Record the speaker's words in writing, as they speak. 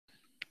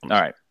All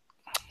right.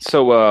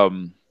 So,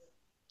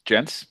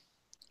 gents,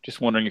 just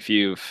wondering if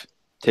you've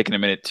taken a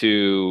minute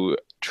to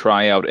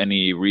try out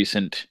any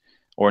recent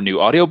or new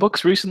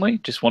audiobooks recently.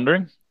 Just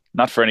wondering.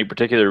 Not for any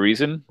particular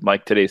reason,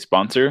 like today's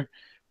sponsor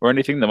or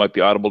anything. That might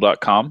be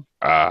audible.com.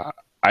 I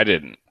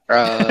didn't.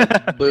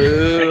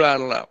 Boo, I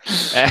don't know.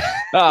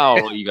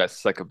 Oh, you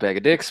guys like a bag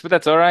of dicks, but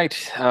that's all right.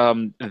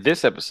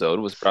 This episode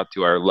was brought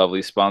to our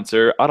lovely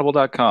sponsor,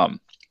 audible.com.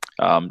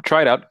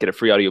 Try it out, get a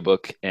free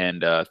audiobook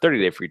and a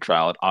 30-day free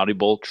trial at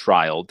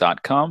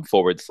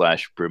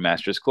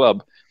audibletrial.com/Brewmasters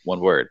Club. One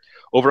word.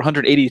 Over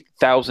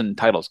 180,000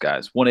 titles,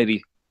 guys.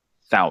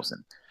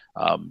 180,000.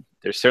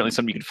 There's certainly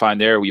something you can find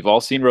there. We've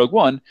all seen Rogue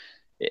One.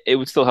 It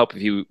would still help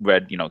if you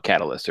read,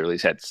 Catalyst, or at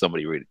least had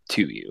somebody read it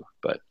to you,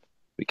 but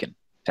we can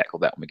tackle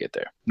that when we get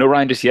there. No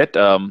Ryan just yet.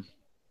 Want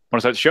to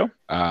start the show?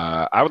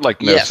 I would like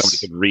to know if somebody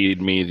could read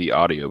me the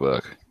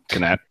audiobook. Is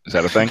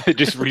that a thing?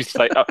 Just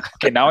recite.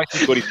 Okay, now I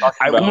think what he's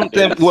talking about. I want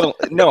them. Well,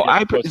 no,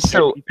 I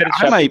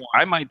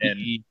might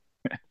be.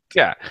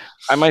 Yeah,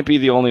 I might be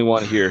the only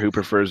one here who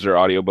prefers their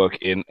audiobook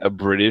in a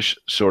British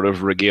sort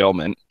of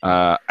regalement.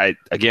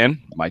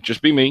 Again, might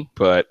just be me,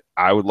 but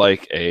I would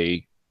like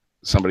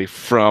somebody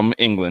from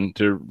England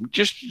to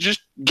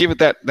just give it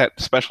that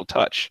special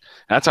touch.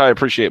 That's how I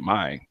appreciate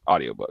my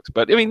audiobooks.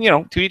 But I mean,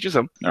 to each his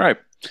own. All right,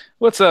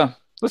 let's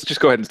just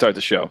go ahead and start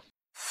the show.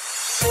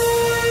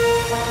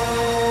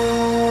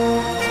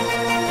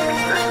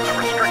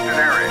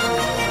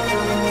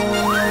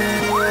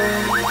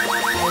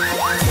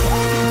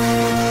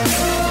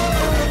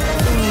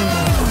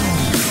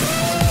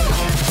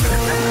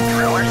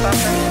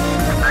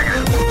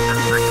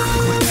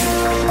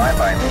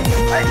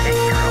 I hate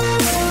you.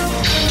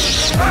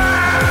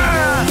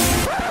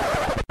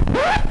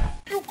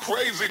 You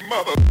crazy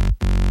mother.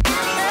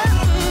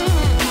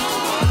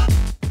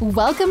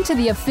 Welcome to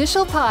the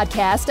official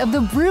podcast of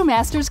the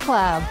Brewmasters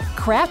Club.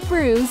 Craft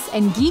brews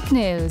and geek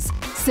news.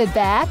 Sit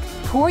back,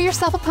 pour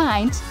yourself a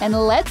pint, and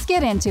let's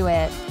get into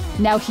it.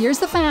 Now here's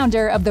the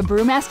founder of the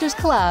Brewmasters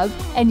Club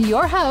and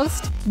your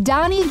host,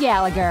 Donnie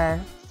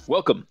Gallagher.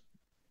 Welcome.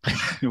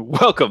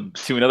 Welcome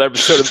to another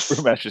episode of the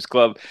Brewmasters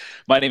Club.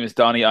 My name is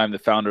Donnie. I'm the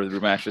founder of the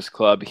Brewmasters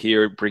Club,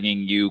 here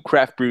bringing you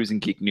craft brews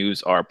and geek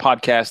news, our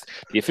podcast,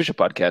 the official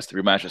podcast of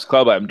the Brewmasters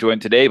Club. I'm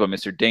joined today by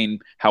Mr. Dane.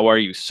 How are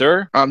you,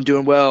 sir? I'm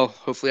doing well.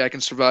 Hopefully I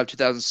can survive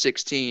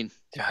 2016.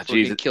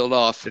 Geez, killed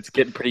off. It's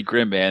getting pretty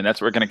grim, man.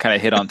 That's what we're going to kind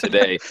of hit on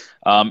today.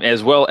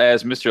 As well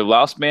as Mr.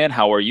 Loustman.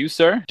 How are you,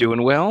 sir?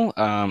 Doing well.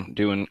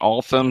 Doing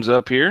all thumbs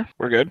up here.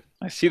 We're good.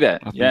 I see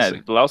that. Yeah,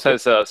 Laus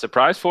has a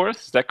surprise for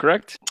us. Is that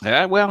correct?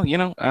 Yeah, well,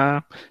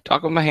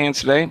 talking with my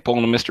hands today,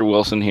 pulling a Mr.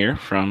 Wilson here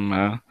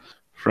from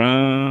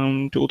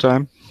Tool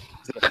Time.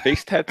 Is it a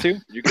face tattoo?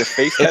 Did you get a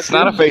face tattoo? It's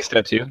not a face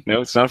tattoo.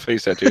 No, it's not a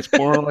face tattoo. It's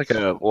more like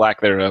a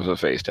lack thereof of a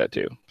face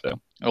tattoo. So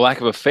a lack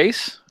of a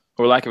face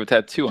or lack of a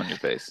tattoo on your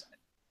face?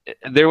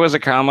 There was a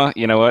comma.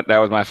 You know what? That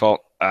was my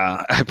fault.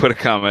 I put a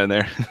comma in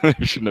there. There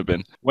shouldn't have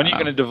been. When are you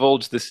going to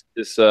divulge this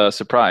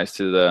surprise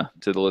to the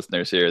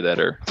listeners here that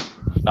are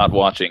not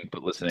watching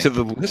but listening? To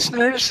the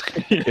listeners,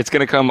 it's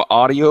going to come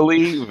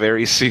audially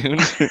very soon.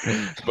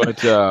 But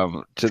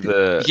to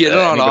the get it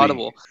on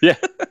Audible. Yeah.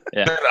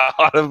 An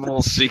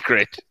Audible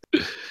secret.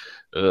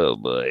 Oh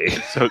boy.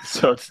 So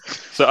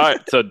all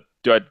right. So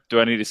do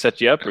I need to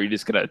set you up, or are you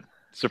just going to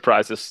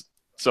surprise us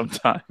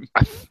sometime?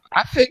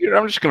 I figured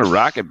I'm just going to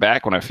rock it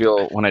back when I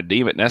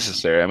deem it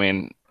necessary. I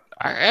mean,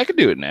 I could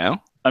do it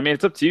now. I mean,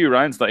 it's up to you.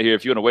 Ryan's not here.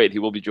 If you want to wait, he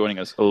will be joining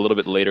us a little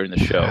bit later in the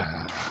show.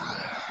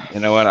 You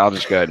know what? I'll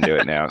just go ahead and do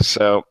it now.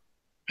 So,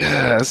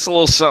 it's a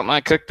little something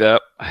I cooked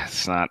up.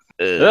 It's not.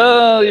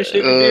 You're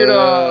shaving your beard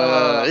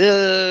off.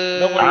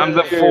 I'm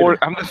the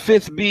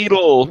fifth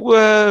Beatle.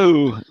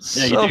 Whoa.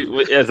 Yeah,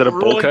 is it a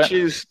bowl cut?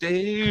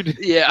 Dude.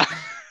 Yeah.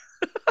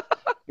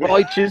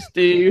 Righteous,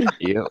 dude.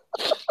 Yep.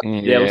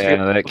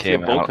 Yeah, that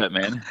came bowl out. cut,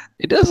 man.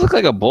 It does look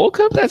like a bowl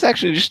cut. That's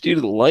actually just due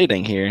to the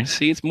lighting here.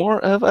 See, it's more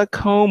of a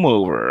comb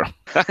over.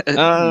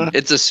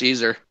 It's a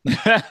Caesar.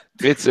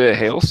 It's a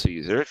Hail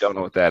Caesar. Don't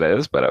know what that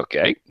is, but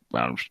okay.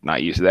 I'm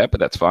not used to that, but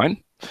that's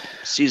fine.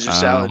 Caesar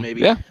salad, maybe.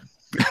 Yeah.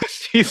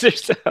 Caesar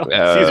salad.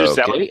 Caesar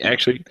salad.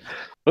 Actually,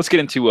 let's get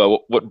into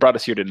what brought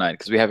us here tonight,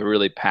 because we have a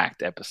really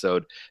packed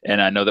episode,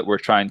 and I know that we're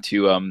trying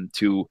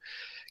to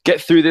get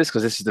through this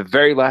because this is the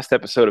very last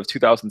episode of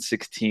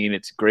 2016.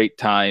 It's a great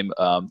time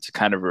to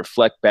kind of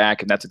reflect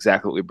back, and that's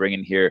exactly what we bring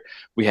in here.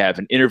 We have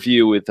an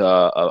interview with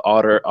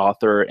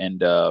author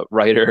and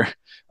writer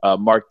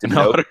Mark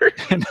Denote.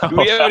 Do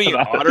we have any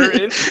author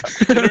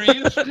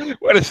interviews?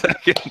 Wait a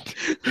second.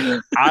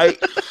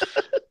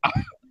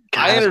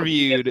 I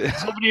interviewed.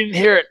 Somebody didn't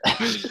hear it.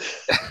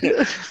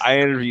 I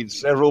interviewed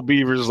several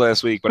beavers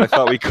last week, but I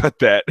thought we cut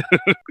that.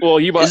 Well,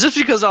 is this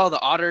because all the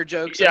otter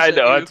jokes? Yeah, I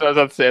know. That's what I was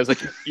about to say. I was like,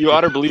 you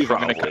ought to believe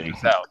I'm going to cut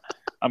this out.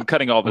 I'm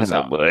cutting all this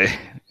out. Boy.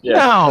 Yeah.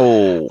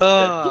 No. You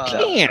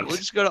can't. We'll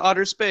just go to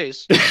outer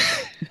space.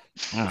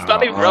 It's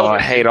not even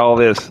relevant. I hate all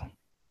this.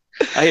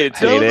 I hate it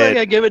too. Do I look like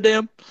I give a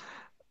damn?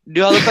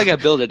 Do I look like I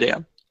build a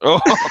dam? Oh.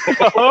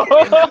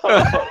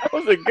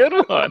 That was a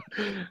good one.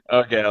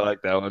 Okay, I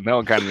like that one. That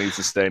one kind of needs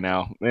to stay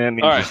now. Man,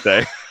 needs to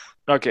stay.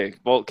 Okay,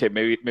 well, okay,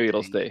 maybe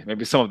it'll stay.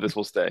 Maybe some of this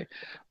will stay.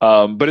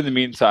 But in the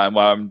meantime,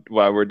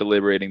 while we're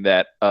deliberating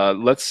that,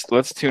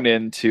 let's tune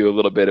in to a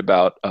little bit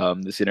about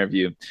this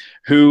interview,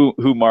 who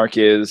Mark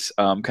is,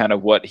 kind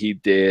of what he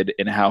did,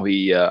 and how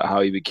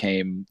he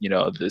became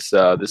this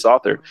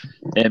author.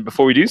 And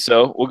before we do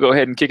so, we'll go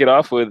ahead and kick it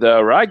off with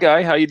Rye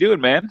Guy. How you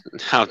doing, man?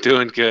 I'm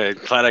doing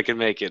good. Glad I can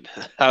make it.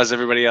 How's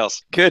everybody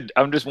else? Good.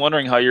 I'm just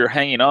wondering how you're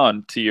hanging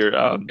on to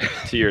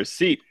your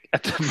seat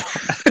at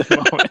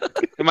the moment.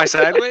 Am I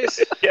sideways?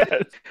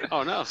 Yes.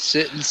 Oh no.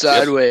 Sitting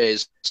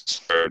sideways.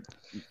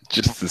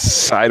 Just the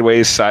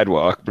sideways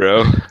sidewalk,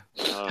 bro.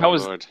 Oh,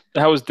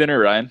 how was dinner,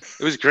 Ryan?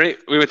 It was great.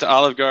 We went to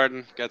Olive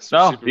Garden, got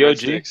some the OG.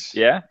 sticks.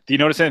 Yeah. Do you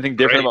notice anything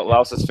different about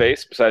Laos's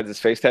face besides his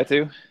face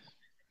tattoo?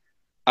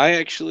 I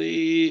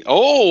actually.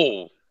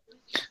 Oh.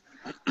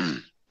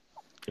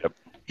 Yep.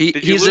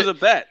 Did you lose a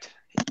bet?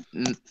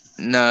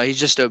 No, he's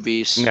just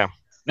obese. No.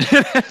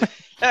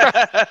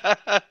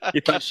 You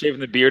thought shaving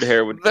the beard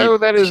hair would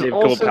that is shave a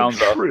also couple pounds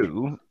off.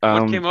 true.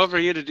 What came over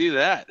you to do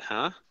that,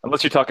 huh?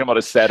 Unless you're talking about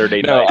a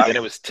Saturday night, then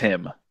it was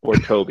Tim or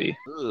Toby.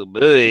 Oh,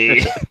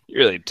 boy. You're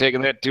really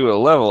taking that to a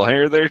level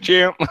here there,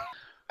 champ.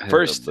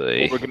 First, what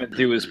we're going to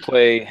do is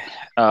play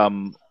a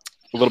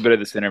little bit of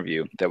this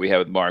interview that we had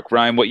with Mark.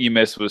 Ryan, what you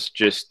missed was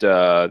just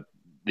the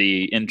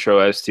intro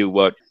as to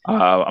what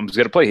I'm just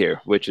going to play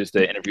here, which is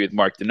the interview with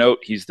Mark Denote.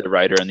 He's the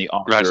writer and the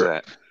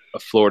author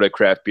of Florida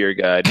Craft Beer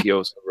Guide. He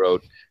also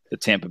wrote the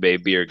Tampa Bay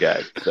Beer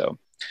Guide. So,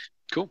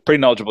 cool.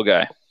 Pretty knowledgeable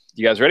guy.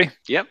 You guys ready?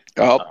 Yep.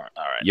 Oh. All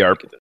right.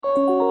 Yarp.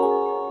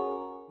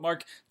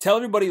 Mark, tell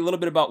everybody a little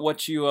bit about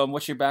what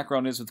your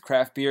background is with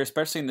craft beer,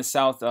 especially in the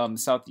South,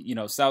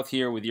 South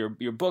here with your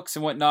books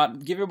and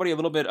whatnot. Give everybody a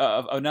little bit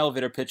of an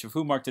elevator pitch of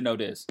who Mark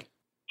Denote is.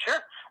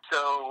 Sure.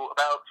 So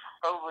about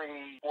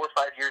probably 4 or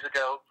 5 years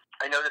ago,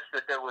 I noticed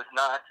that there was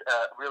not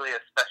really a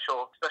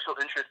special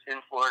interest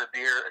in Florida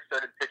beer. I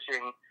started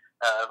pitching.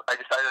 I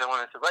decided I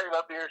wanted to write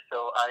about beer,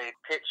 so I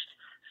pitched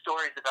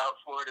stories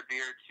about Florida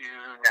beer to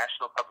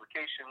national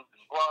publications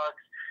and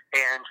blogs.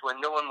 And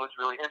when no one was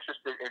really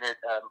interested in it,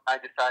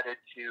 I decided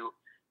to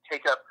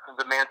take up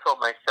the mantle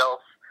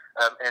myself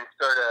and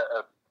start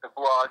a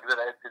blog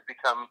that has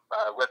become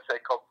a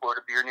website called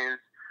Florida Beer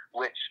News,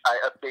 which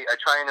I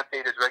try and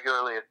update as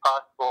regularly as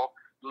possible.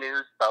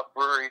 News about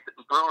breweries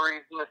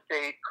in the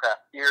state,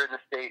 craft beer in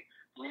the state,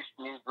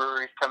 new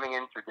breweries coming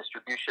in through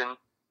distribution.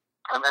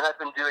 And I've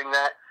been doing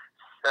that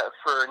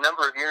for a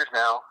number of years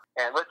now,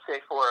 and let's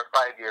say 4 or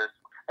 5 years.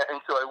 And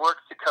so I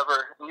worked to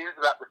cover news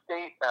about the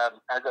state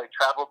as I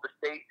traveled the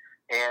state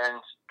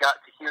and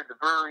got to hear the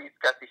breweries,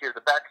 got to hear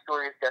the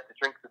backstories, got to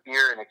drink the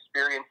beer and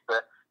experience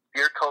the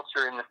beer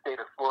culture in the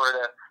state of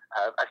Florida.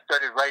 I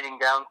started writing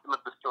down some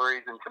of the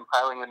stories and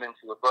compiling them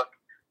into a book.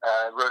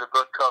 Wrote a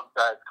book called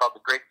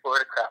The Great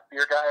Florida Craft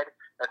Beer Guide.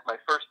 That's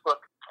my first book,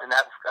 and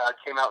that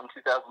came out in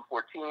 2014.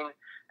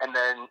 And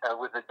then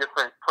with a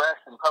different press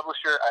and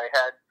publisher, I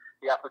had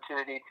the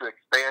opportunity to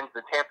expand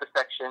the Tampa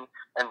section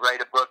and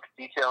write a book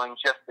detailing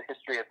just the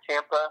history of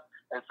Tampa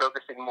and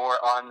focusing more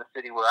on the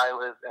city where I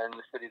live and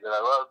the city that I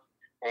love.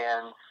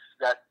 And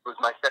that was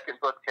my second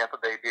book, Tampa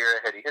Bay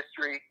Beer, A Heady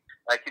History.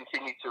 I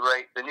continue to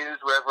write the news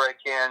wherever I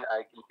can.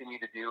 I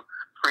continue to do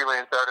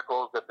freelance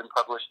articles that have been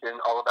published in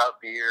All About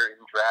Beer,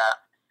 in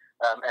Draft,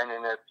 and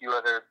in a few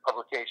other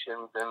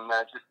publications. And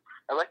I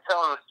like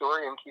telling the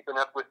story and keeping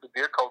up with the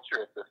beer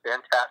culture. It's a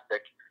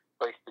fantastic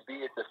place to be.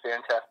 It's a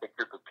fantastic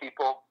group of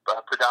people,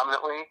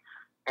 predominantly,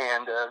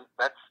 and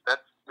that's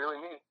really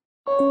me.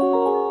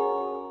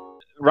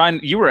 Ryan,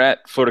 you were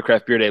at Florida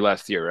Craft Beer Day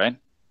last year, right?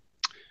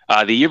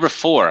 The year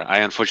before, I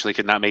unfortunately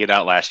could not make it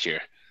out last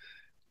year.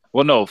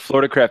 Well, no,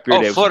 Florida Craft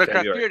Beer Day. Oh, Florida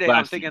Craft Beer Day. I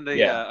was thinking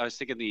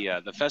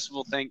the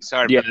festival thing.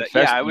 Sorry,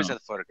 I was at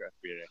the Florida Craft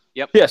Beer Day.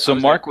 Yep. Yeah, so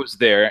Mark was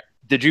there.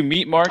 Did you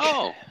meet Mark?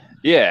 Oh.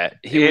 Yeah,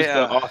 he was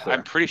the author.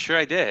 I'm pretty sure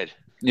I did.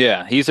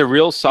 Yeah, he's a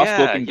real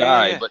soft-spoken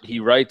guy, but he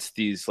writes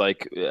these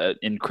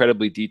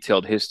incredibly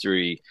detailed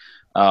history,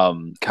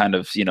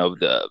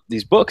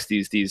 these books,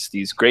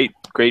 these great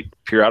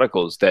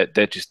periodicals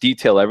that just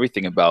detail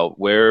everything about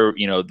where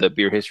the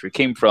beer history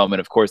came from, and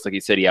of course, like he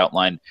said, he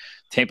outlined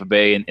Tampa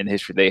Bay and the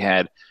history they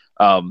had.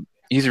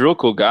 He's a real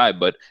cool guy,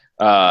 but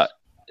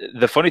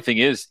the funny thing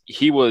is,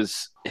 he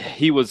was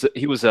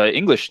an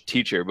English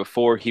teacher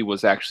before he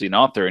was actually an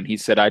author, and he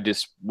said, I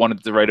just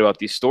wanted to write about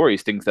these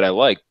stories, things that I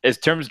like. As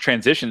terms of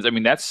transitions, I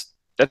mean, that's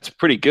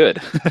pretty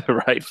good,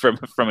 right? From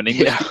an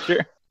English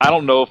teacher. I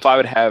don't know if I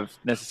would have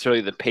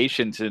necessarily the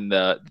patience and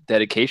the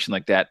dedication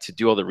like that to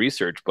do all the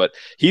research, but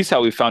he's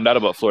how we found out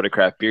about Florida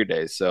Craft Beer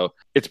Days. So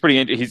it's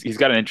pretty. He's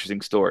got an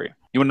interesting story.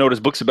 You want to know what his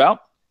book's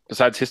about?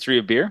 Besides history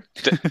of beer?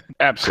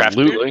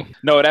 Absolutely.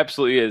 No, it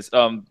absolutely is.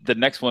 The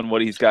next one,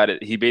 what he's got,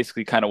 he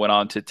basically kind of went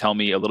on to tell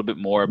me a little bit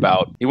more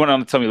about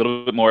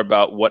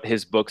what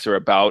his books are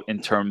about in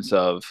terms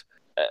of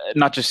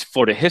not just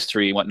Florida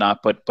history and whatnot,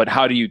 but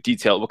how do you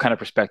detail it? What kind of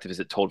perspective is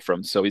it told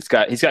from? So he's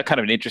got kind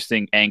of an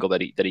interesting angle that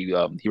he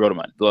wrote him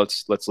on.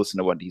 Let's listen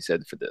to what he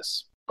said for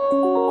this.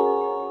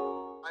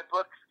 My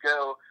books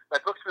my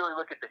books really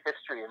look at the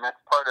history, and that's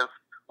part of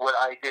what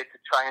I did to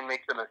try and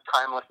make them as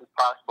timeless as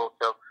possible.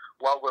 So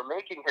while we're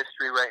making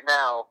history right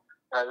now,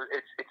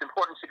 it's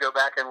important to go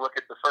back and look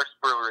at the first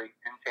brewery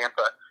in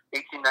Tampa.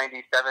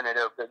 1897 it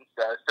opened,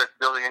 starts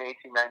building in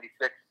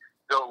 1896,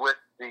 built with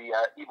the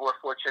Ybor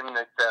fortune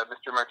that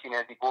Mr.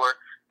 Martinez Ybor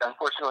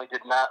unfortunately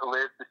did not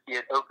live to see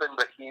it open,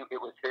 but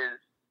it was his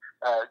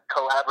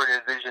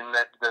collaborative vision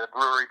that the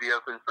brewery be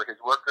open for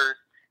his workers.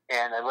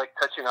 And I like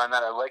touching on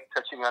that. I like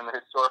touching on the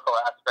historical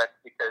aspects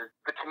because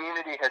the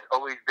community has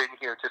always been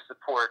here to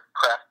support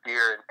craft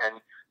beer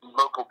and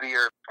local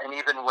beer. And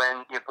even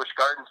when Busch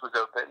Gardens was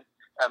open,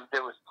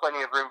 there was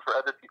plenty of room for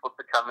other people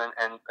to come in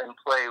and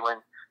play when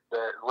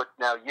what's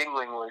now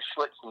Yuengling was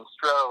Schlitz and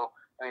Stroh.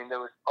 I mean,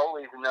 there was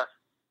always enough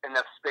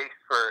space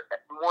for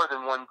more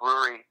than one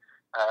brewery,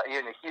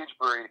 even a huge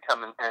brewery, to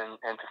come and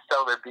to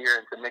sell their beer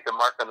and to make a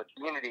mark on the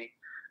community.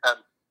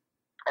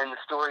 And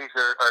the stories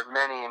are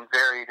many and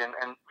varied, and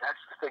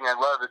that's the thing I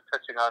love is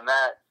touching on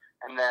that.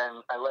 And then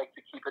I like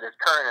to keep it as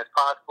current as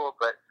possible,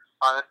 but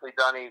honestly,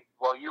 Donnie,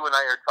 while you and I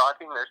are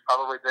talking, there's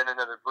probably been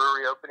another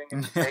brewery opening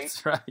in the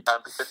state. That's right.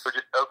 Because we're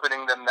just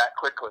opening them that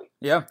quickly.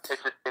 Yeah.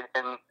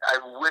 And I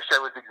wish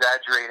I was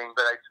exaggerating,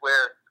 but I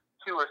swear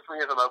 2 or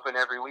 3 of them open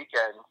every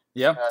weekend.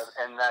 Yeah.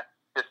 And that's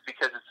just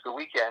because it's the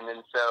weekend.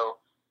 And so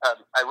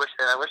I wish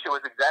it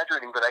was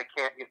exaggerating, but I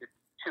can't. It's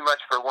too much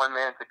for one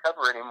man to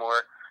cover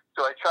anymore.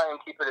 So I try and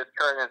keep it as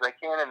current as I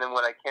can, and then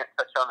what I can't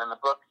touch on in the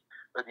books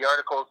or the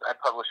articles, I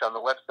publish on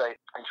the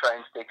website and try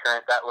and stay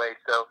current that way.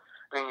 So,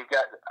 I mean,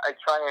 I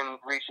try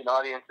and reach an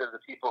audience of the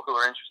people who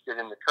are interested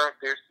in the current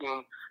beer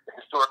scene, the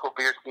historical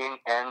beer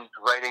scene, and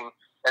writing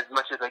as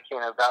much as I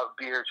can about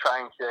beer,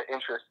 trying to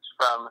interest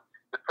from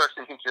the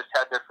person who just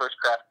had their first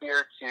craft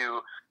beer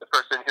to the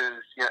person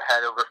who's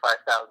had over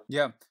 5,000.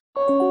 Yeah.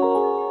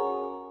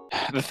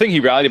 The thing he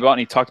rallied about and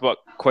he talked about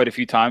quite a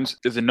few times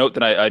is a note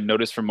that I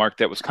noticed from Mark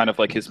that was kind of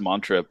like his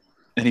mantra.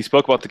 And he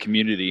spoke about the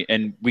community,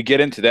 and we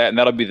get into that, and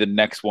that'll be the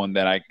next one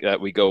that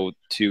we go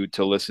to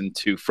listen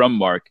to from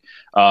Mark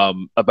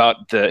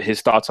about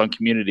his thoughts on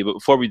community. But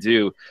before we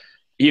do,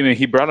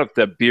 he brought up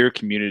the beer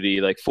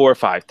community like 4 or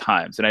 5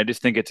 times, and I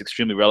just think it's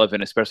extremely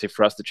relevant, especially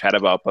for us to chat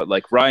about. But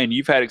like Ryan,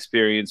 you've had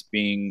experience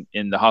being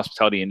in the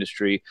hospitality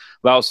industry.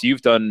 Laos,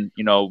 you've done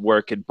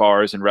work in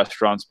bars and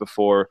restaurants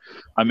before.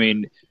 I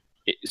mean,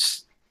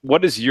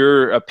 what is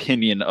your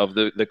opinion of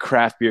the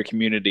craft beer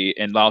community?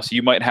 And Laos,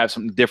 you might have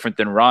something different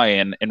than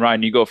Ryan. And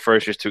Ryan, you go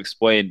first just to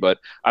explain. But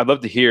I'd love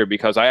to hear,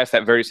 because I asked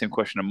that very same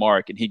question to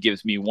Mark, and he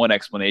gives me one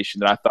explanation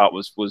that I thought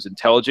was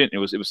intelligent. It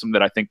was something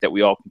that I think that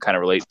we all can kind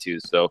of relate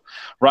to. So,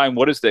 Ryan,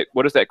 what is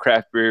that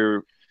craft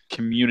beer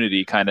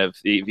community kind of?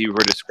 If you were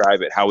to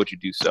describe it, how would you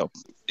do so?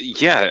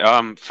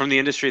 Yeah, from the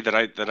industry that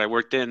I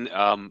worked in,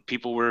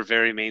 people were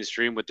very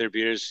mainstream with their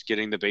beers,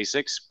 getting the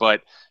basics.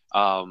 But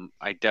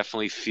I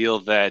definitely feel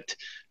that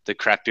the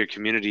craft beer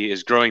community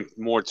is growing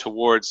more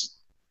towards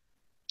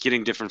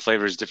getting different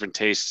flavors, different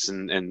tastes,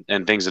 and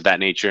things of that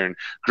nature, and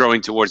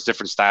growing towards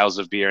different styles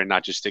of beer, and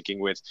not just sticking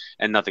with,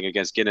 and nothing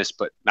against Guinness,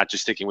 but not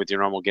just sticking with your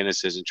normal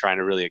Guinnesses and trying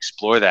to really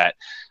explore that.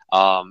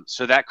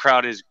 So that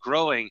crowd is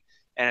growing,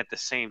 and at the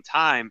same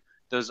time,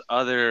 those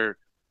other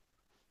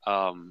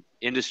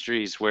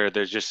industries where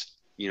they're just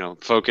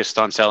focused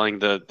on selling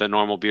the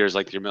normal beers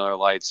like your Miller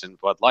Lights and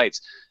Bud Lights,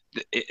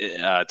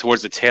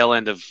 towards the tail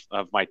end of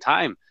my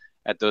time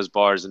at those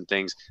bars and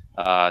things,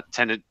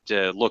 tended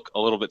to look a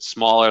little bit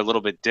smaller, a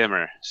little bit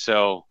dimmer.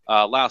 So,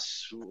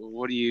 Laos,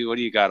 what do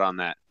you got on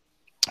that?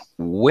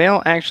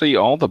 Well, actually,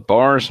 all the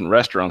bars and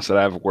restaurants that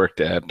I've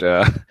worked at,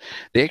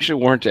 they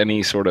actually weren't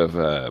any sort of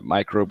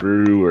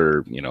microbrew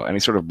or any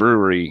sort of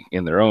brewery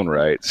in their own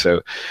right.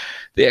 So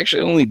they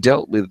actually only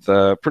dealt with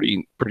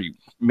pretty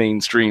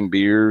mainstream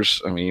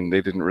beers. I mean,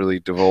 they didn't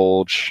really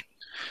divulge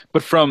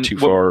too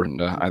far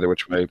either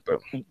which way. But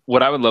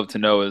what I would love to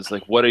know is,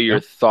 like, what are your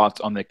thoughts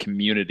on the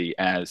community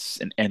as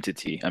an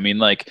entity? I mean,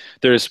 like,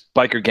 there's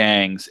biker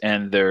gangs,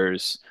 and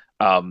there's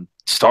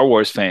Star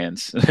Wars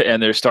fans,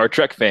 and there's Star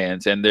Trek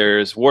fans, and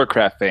there's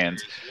Warcraft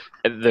fans.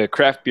 The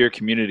craft beer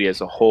community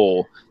as a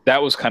whole,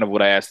 that was kind of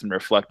what I asked him to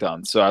reflect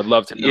on. So I'd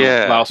love to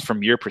know, Laos,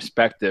 from your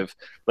perspective,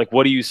 like,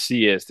 what do you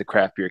see as the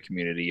craft beer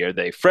community? Are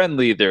they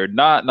friendly? They're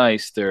not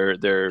nice?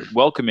 They're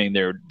welcoming?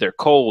 They're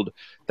cold?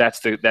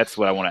 That's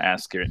what I want to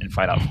ask you and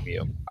find out from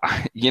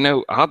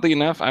you. Oddly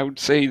enough, I would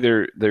say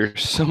they're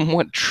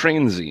somewhat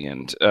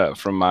transient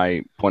from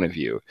my point of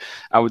view.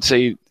 I would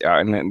say,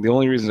 and the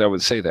only reason I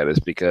would say that is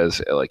because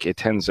like it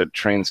tends to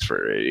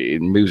transfer.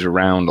 It moves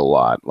around a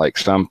lot. Like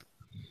some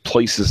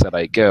places that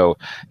I go,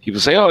 people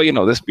say,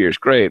 "Oh, this beer's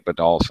great," but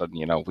all of a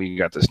sudden, we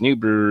got this new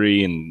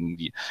brewery, and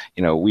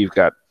we've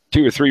got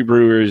 2 or 3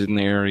 brewers in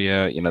the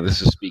area.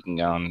 This is speaking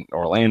on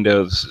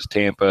Orlando. This is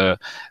Tampa.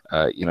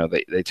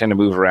 They tend to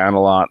move around a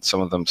lot.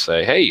 Some of them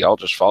say, "Hey, I'll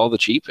just follow the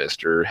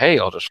cheapest," or "Hey,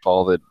 I'll just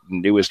follow the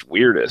newest,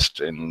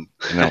 weirdest." And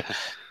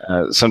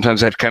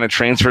sometimes that kind of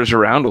transfers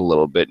around a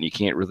little bit, and you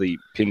can't really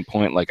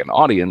pinpoint like an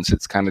audience.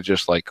 It's kind of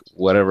just like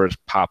whatever's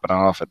popping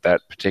off at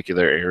that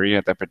particular area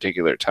at that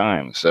particular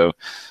time. So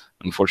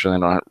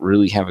unfortunately, I don't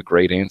really have a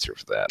great answer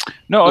for that.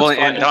 No, well,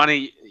 and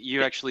Donnie,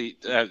 you actually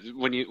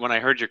when I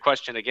heard your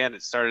question again,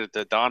 it started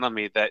to dawn on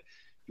me that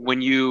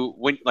when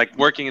like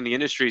working in the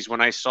industries,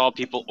 when I saw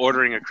people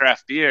ordering a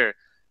craft beer,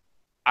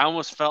 I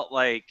almost felt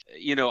like,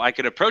 I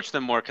could approach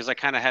them more because I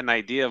kind of had an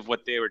idea of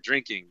what they were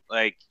drinking.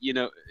 Like,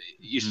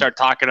 you start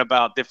talking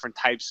about different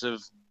types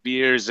of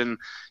beers and,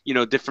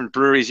 different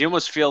breweries. You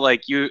almost feel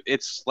like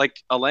it's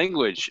like a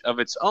language of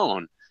its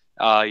own.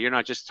 You're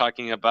not just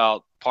talking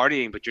about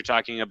partying, but you're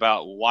talking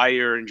about why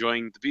you're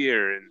enjoying the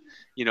beer and,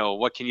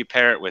 what can you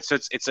pair it with. So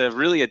it's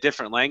really a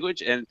different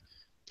language. And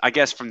I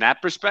guess from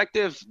that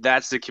perspective,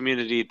 that's the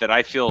community that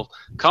I feel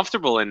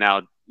comfortable in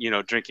now,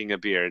 drinking a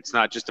beer. It's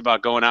not just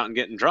about going out and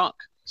getting drunk.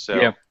 So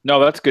yeah, no,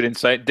 that's good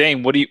insight.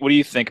 Dane, what do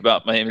you think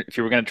about if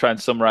you were going to try and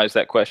summarize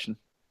that question?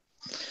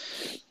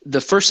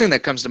 The first thing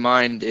that comes to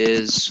mind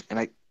is, and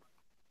I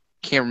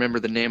can't remember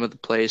the name of the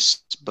place,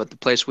 but the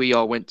place we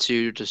all went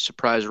to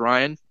surprise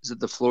Ryan. Is it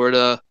the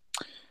Florida?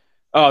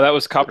 Oh, that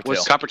was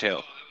Coppertail.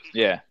 Coppertail.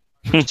 Yeah.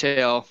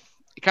 Coppertail.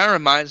 It kind of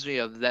reminds me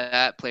of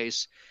that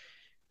place.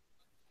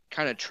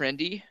 Kind of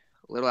trendy,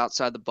 a little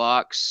outside the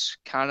box,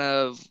 kind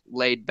of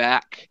laid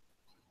back.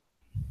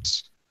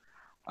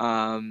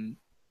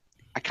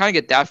 I kind of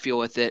get that feel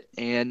with it.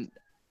 And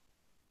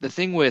the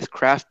thing with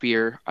craft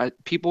beer,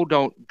 people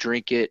don't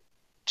drink it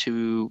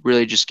to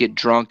really just get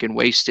drunk and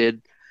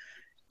wasted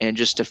and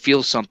just to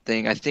feel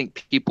something. I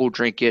think people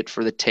drink it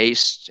for the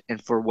taste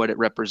and for what it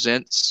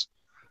represents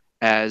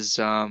as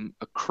a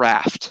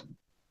craft,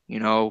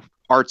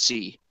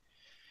 artsy.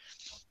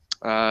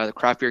 The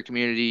craft beer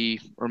community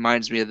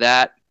reminds me of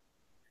that.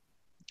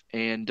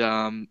 And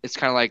it's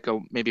kind of like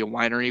maybe a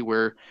winery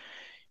where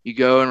you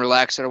go and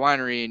relax at a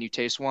winery and you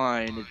taste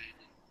wine.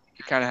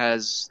 It kind of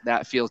has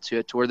that feel to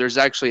it, to where there's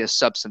actually a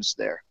substance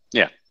there.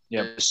 Yeah.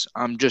 Yeah.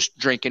 I'm just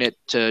drinking it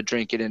to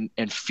drink it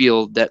and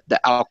feel that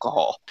the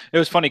alcohol. It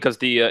was funny because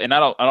and I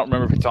don't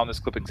remember if it's on this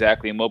clip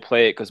exactly, and we'll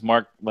play it because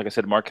Mark, like I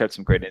said, Mark had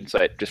some great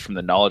insight just from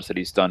the knowledge that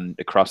he's done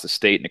across the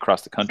state and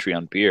across the country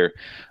on beer.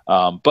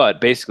 But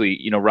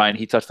basically, Ryan,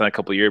 he touched on a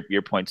couple of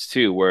your points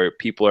too, where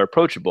people are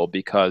approachable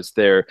because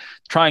they're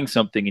trying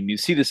something, and you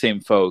see the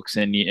same folks,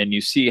 and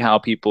you see how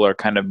people are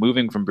kind of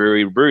moving from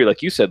brewery to brewery,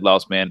 like you said,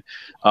 Laos Man,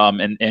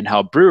 and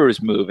how brewers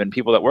move, and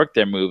people that work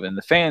there move, and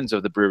the fans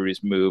of the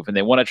breweries move, and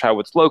they want to try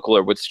what's local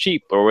or what's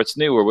cheap or what's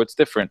new or what's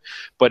different.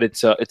 But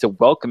it's a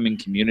welcoming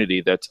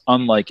community that's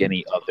unlike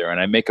any other. And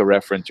I make a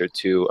reference or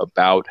two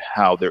about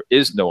how there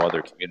is no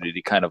other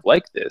community kind of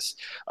like this.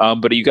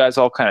 But you guys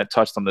all kind of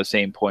touched on the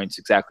same points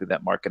exactly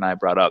that Mark and I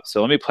brought up.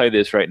 So let me play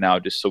this right now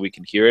just so we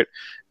can hear it,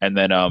 and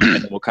then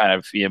we'll kind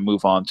of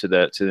move on to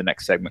the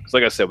next segment. Because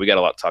like I said, we got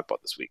a lot to talk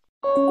about this week.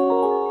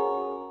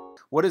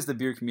 What is the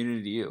beer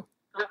community to you?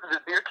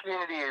 The beer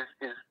community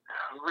is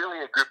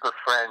really a group of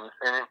friends,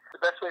 and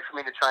the best way for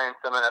me to try and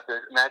sum it up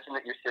is imagine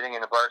that you're sitting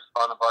on a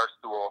bar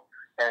stool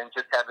and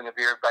just having a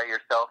beer by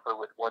yourself or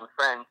with one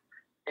friend.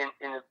 In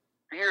a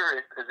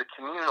beer is a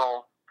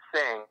communal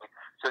thing,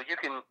 so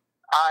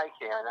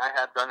I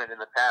have done it in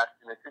the past,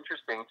 and it's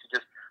interesting to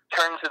just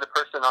turn to the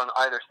person on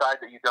either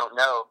side that you don't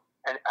know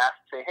and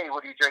say, hey,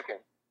 what are you drinking?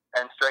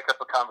 And strike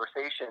up a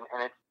conversation,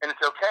 and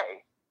it's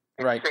okay.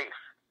 It's right. safe.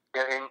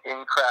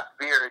 In craft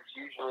beer, it's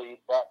usually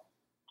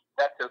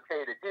that's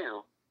okay to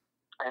do.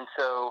 And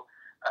so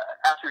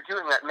after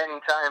doing that many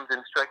times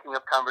and striking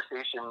up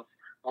conversations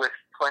with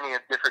plenty of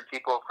different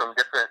people from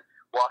different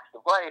walks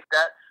of life,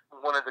 that's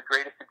one of the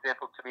greatest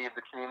examples to me of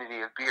the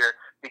community of beer,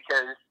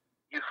 because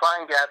you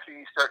find after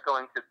you start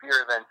going to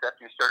beer events,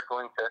 after you start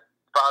going to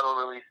bottle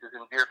releases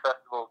and beer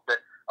festivals, that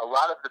a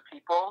lot of the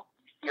people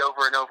you see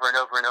over and over and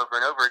over and over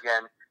and over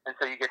again, and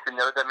so you get to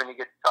know them and you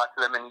get to talk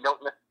to them, and you don't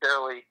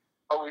necessarily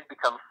always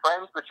become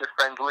friends, but you're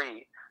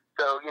friendly.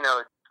 So,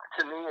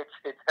 to me,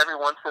 it's every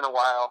once in a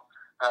while,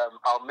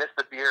 I'll miss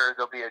a beer.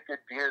 There'll be a good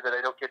beer that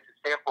I don't get to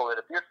sample at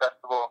a beer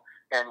festival,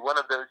 and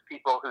one of those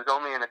people who's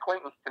only an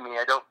acquaintance to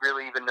me, I don't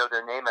really even know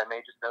their name, I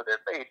may just know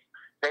their face,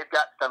 they've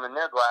got some in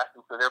their glass,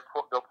 and so they'll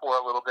pour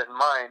a little bit in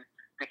mine,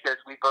 because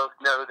we both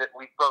know that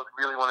we both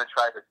really want to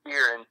try this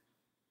beer, and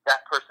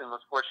that person was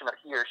fortunate,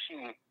 he or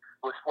she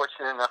was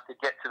fortunate enough to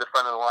get to the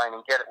front of the line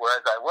and get it,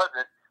 whereas I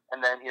wasn't,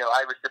 and then,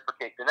 I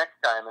reciprocate the next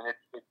time, and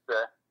it's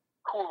a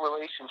cool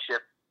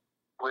relationship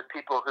with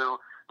people who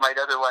might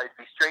otherwise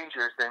be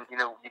strangers, and you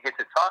get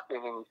to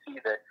talking and you see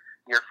that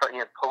you're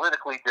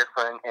politically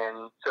different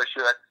and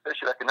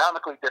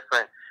socioeconomically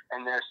different,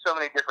 and there's so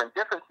many different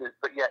differences,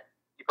 but yet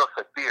you both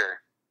like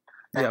beer.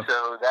 And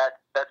so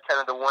that's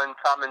kind of the one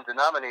common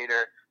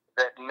denominator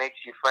that makes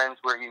you friends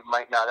where you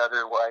might not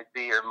otherwise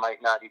be, or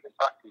might not even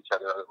talk to each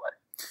other otherwise.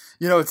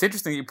 It's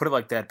interesting that you put it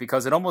like that,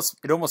 because it almost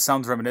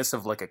sounds reminiscent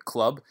of like a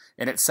club,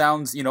 and it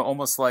sounds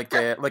almost like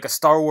a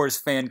Star Wars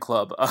fan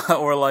club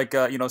or like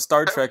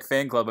Star Trek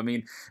fan club. I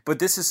mean, but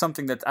this is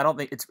something that I don't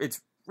think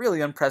it's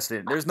really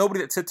unprecedented. There's nobody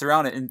that sits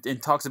around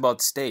and talks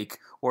about steak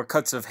or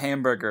cuts of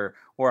hamburger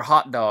or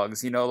hot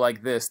dogs,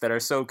 like this, that are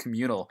so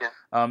communal.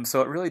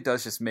 So it really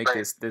does just make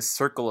this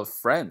circle of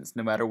friends,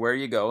 no matter where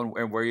you go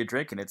and where you're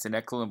drinking. It's an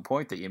excellent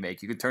point that you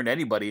make. You can turn to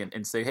anybody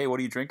and say, hey, what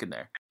are you drinking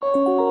there?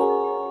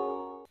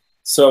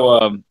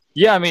 So,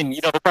 yeah, I mean,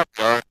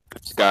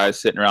 guys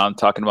sitting around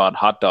talking about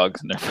hot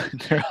dogs in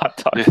their hot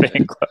dog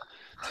fan club.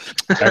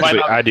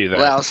 Actually, I do that.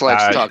 Louse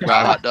likes to talk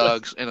about hot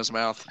dogs in his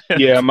mouth.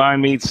 Yeah,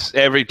 mine meets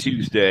every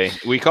Tuesday.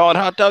 We call it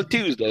Hot Dog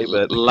Tuesday,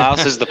 but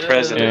Louse is the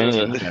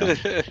president.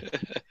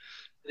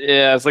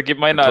 Yeah, it's like it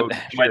might not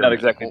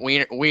exactly.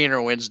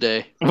 Wiener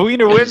Wednesday.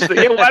 Wiener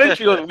Wednesday. Yeah, why didn't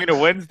you go Wiener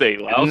Wednesday,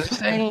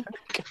 Louse?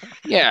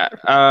 Yeah,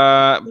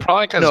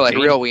 probably because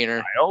real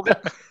wiener.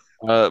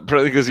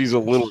 Probably because he's a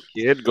little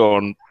kid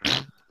going.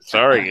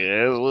 Sorry,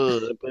 guys.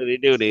 What do you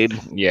do, dude?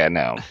 Yeah,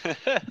 no.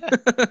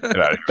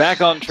 Back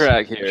on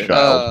track here.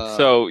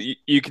 So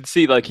you can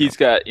see, like, he's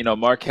got,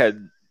 Mark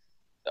had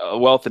a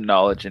wealth of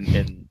knowledge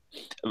and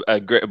a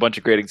bunch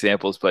of great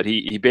examples, but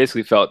he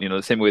basically felt,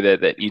 the same way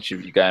that each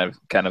of you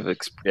kind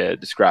of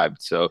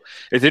described. So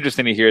it's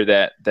interesting to hear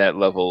that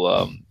level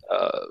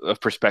of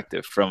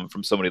perspective from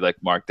somebody like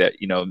Mark that,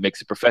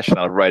 makes a profession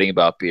out of writing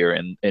about beer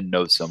and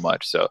knows so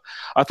much. So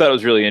I thought it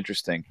was really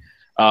interesting.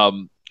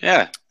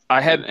 Yeah.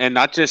 And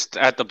not just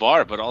at the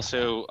bar, but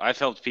also I've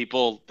helped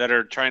people that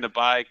are trying to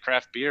buy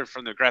craft beer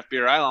from the craft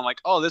beer aisle. I'm like,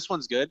 oh, this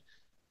one's good.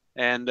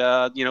 And,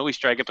 we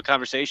strike up a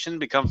conversation,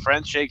 become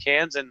friends, shake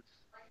hands. And,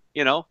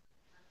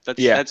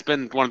 that's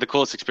been one of the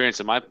coolest experiences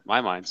in my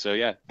mind. So,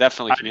 yeah,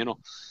 definitely communal.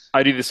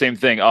 I do the same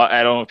thing.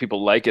 I don't know if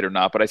people like it or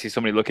not, but I see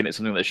somebody looking at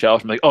something on the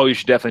shelf. I'm like, oh, you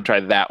should definitely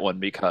try that one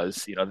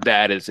because,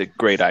 that is a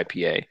great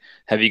IPA.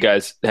 Have you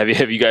guys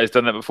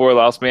done that before,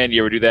 Louse Man?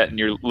 You ever do that in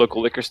your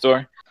local liquor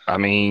store? I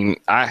mean,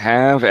 I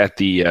have at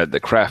the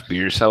craft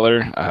beer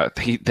cellar.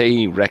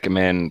 They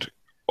recommend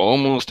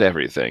almost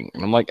everything,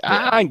 and I'm like,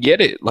 I get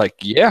it. Like,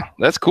 yeah,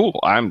 that's cool.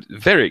 I'm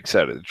very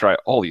excited to try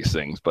all these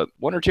things, but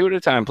one or two at a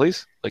time,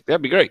 please. Like,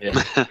 that'd be great.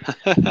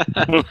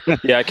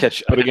 Yeah, I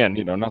catch. But again,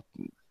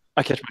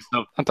 I catch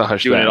myself not the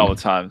hush doing it all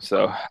the time.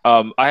 So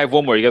I have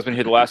one more. You guys want to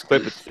hear the last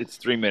clip? It's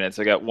 3 minutes.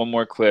 I got one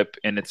more clip,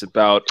 and it's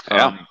about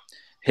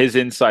his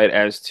insight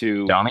as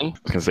to Donnie.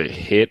 Because they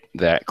hit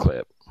that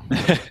clip.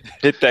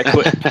 Hit that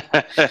clip.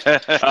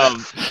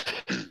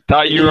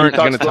 Thought you weren't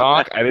going to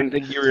talk. I didn't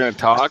think you were going to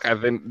talk. I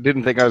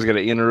didn't think I was going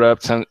to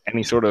interrupt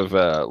any sort of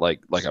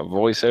like a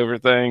voiceover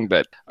thing,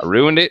 but I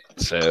ruined it.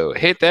 So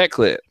hit that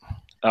clip.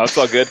 Oh, it's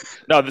all good.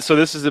 No, so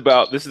this is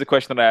the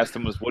question that I asked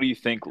him was, what do you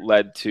think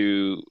led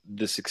to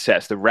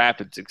the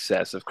rapid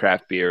success of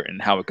craft beer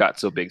and how it got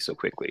so big so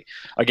quickly?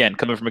 Again,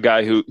 coming from a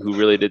guy who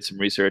really did some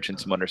research and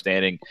some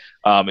understanding,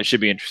 it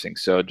should be interesting.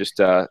 So just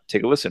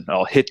take a listen.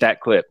 I'll hit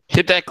that clip.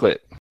 Hit that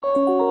clip.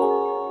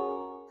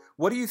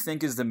 What do you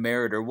think is the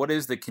merit, or what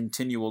is the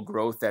continual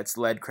growth that's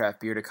led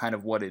craft beer to kind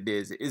of what it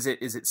is? Is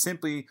it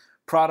simply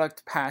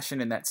product, passion,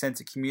 and that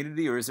sense of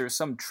community, or is there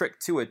some trick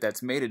to it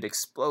that's made it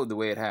explode the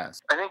way it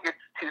has? I think it's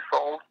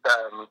twofold.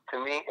 To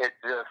me, it's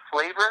the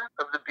flavor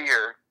of the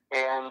beer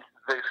and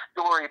the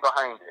story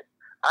behind it.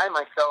 I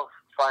myself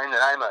find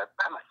that I'm a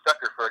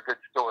sucker for a good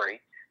story,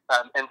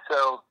 and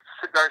so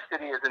Cigar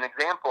City, as an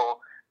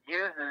example,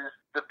 uses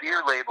the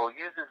beer label,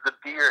 uses the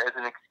beer as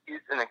an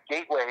excuse and a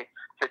gateway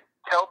to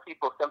tell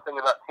people something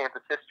about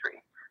Tampa's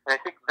history. And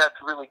I think that's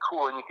really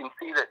cool, and you can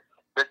see that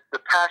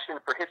the passion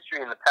for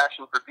history and the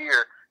passion for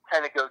beer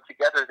kind of go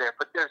together there,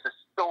 but there's a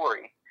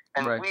story.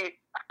 And I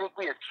think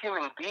we as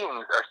human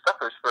beings are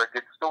suckers for a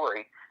good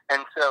story.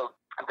 And so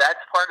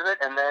that's part of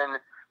it. And then,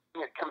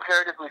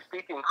 comparatively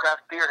speaking,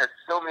 craft beer has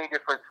so many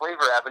different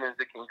flavor avenues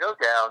it can go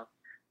down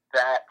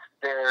that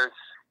there's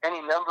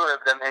any number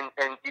of them.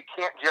 And you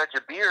can't judge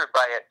a beer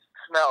by its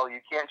smell.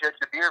 You can't judge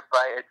a beer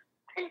by its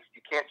taste.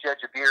 You can't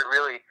judge a beer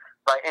really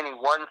by any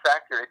one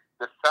factor. It's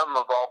the sum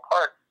of all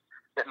parts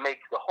that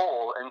makes the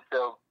whole. And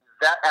so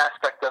that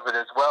aspect of it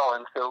as well.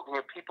 And so,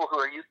 people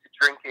who are used to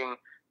drinking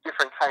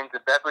different kinds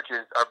of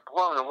beverages are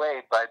blown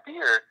away by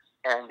beer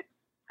and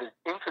the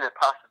infinite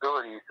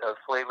possibilities of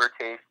flavor,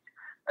 taste,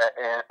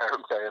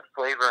 of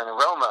flavor and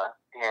aroma.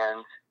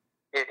 And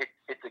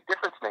it's a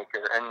difference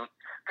maker. And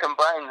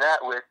combine that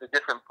with the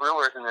different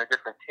brewers and their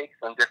different takes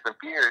on different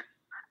beers.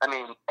 I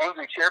mean,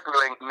 Angry Chair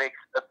Brewing makes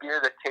a beer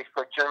that tastes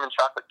like German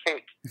chocolate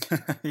cake.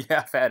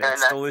 Yeah, I've had it.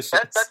 It's delicious.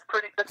 That's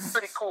pretty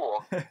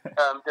cool. There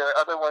are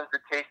other ones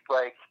that taste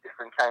like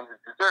different kinds of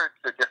desserts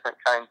or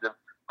different kinds of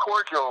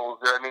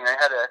cordials. Or I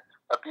had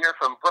a beer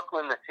from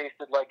Brooklyn that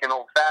tasted like an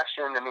old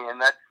fashioned. And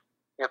that's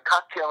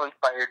cocktail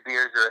inspired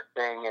beers are a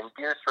thing, and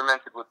beers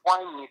fermented with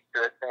wine yeast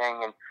are a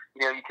thing. And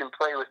you can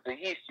play with the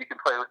yeast, you can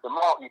play with the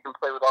malt, you can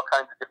play with all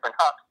kinds of different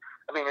hops.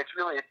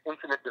 It's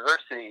infinite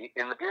diversity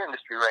in the beer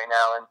industry right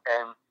now,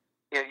 and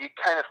you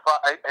kind of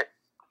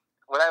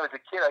when I was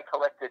a kid, I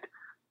collected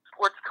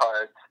sports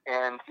cards,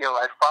 and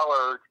I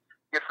followed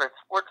different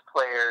sports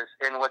players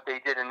and what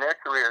they did in their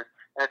careers,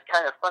 and it's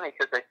kind of funny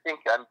because I think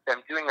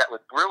I'm doing that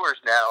with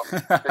brewers now.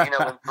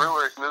 So when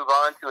brewers move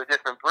on to a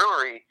different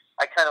brewery,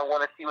 I kind of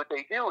want to see what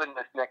they do in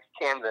this next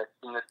canvas,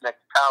 in this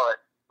next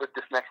palette, with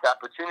this next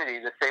opportunity.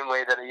 The same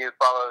way that you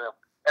follow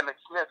Emmitt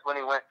Smith when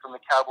he went from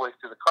the Cowboys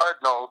to the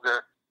Cardinals,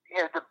 or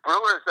the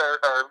Brewers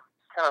are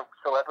kind of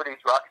celebrities,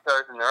 rock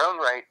stars in their own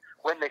right.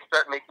 When they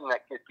start making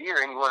that good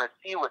beer, and you want to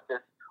see what this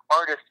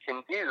artist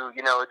can do,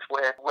 it's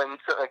when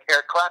like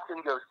Eric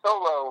Clapton goes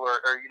solo, or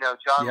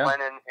John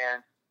Lennon and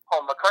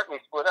Paul McCartney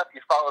split up.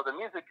 You follow the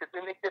music because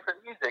they make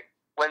different music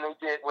when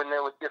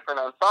they're with different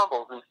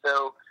ensembles, and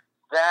so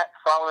that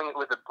following it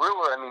with a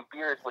brewer,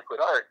 beer is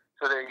liquid art.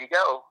 So there you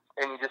go,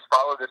 and you just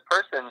follow this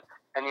person,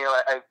 and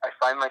I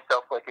find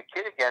myself like a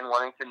kid again,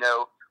 wanting to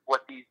know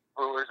what these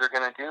brewers are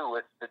going to do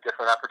with the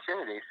different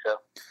opportunities.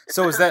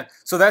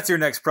 So that's your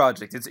next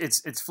project.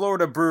 It's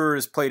Florida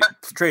Brewers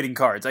trading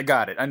cards. I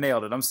got it. I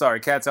nailed it. I'm sorry,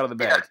 cat's out of the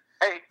bag.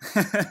 Yeah.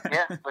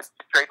 Hey, let's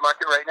trademark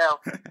it right now.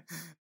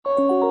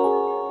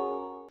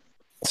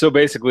 So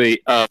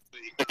basically,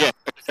 again,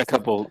 a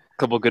couple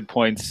good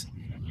points,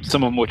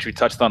 some of them which we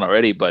touched on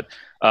already. But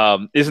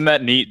isn't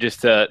that neat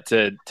just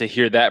to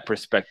hear that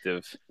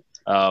perspective?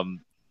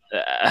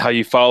 How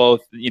you follow,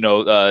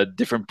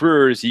 different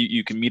brewers,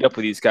 you can meet up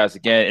with these guys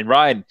again. And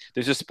Ryan,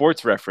 there's a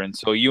sports reference,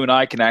 so you and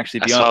I can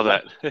actually be on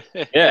that.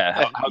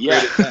 Yeah, how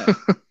great is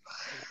that?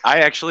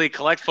 I actually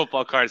collect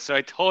football cards, so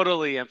I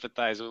totally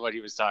empathize with what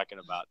he was talking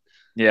about.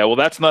 Yeah, well,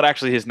 that's not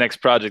actually his next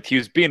project. He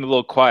was being a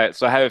little quiet,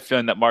 so I have a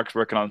feeling that Mark's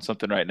working on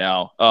something right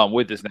now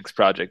with this next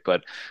project.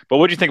 But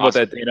what do you think about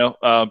that, Dino?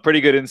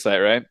 Pretty good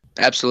insight, right?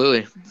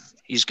 Absolutely.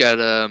 He's got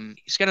a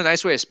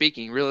nice way of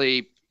speaking.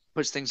 Really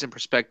puts things in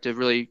perspective,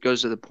 really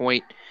goes to the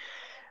point.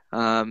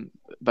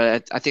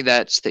 But I think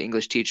that's the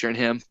English teacher in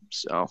him.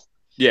 So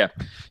yeah,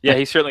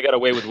 he certainly got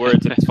away with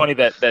words. And it's funny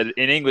that an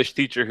English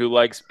teacher who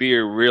likes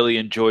beer really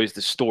enjoys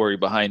the story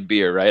behind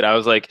beer, right? I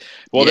was like,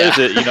 well,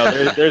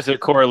 there's a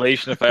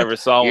correlation if I ever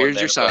saw one. Here's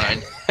your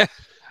sign.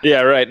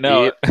 Yeah, right.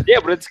 No, yeah,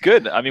 but it's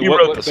good. I mean, you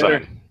wrote the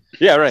sign.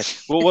 Yeah,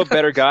 right. Well, what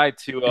better guy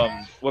to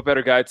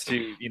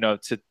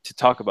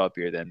talk about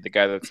beer than the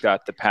guy that's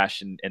got the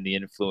passion and the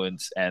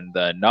influence and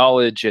the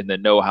knowledge and the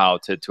know-how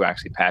to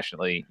actually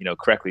passionately,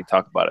 correctly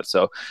talk about it.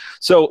 So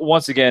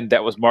once again,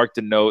 that was Mark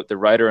Denote, the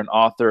writer and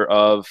author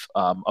of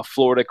a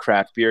Florida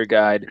craft beer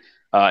guide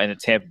and a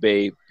Tampa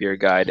Bay beer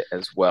guide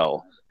as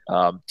well.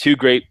 Two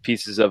great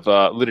pieces of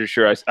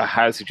literature. I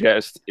highly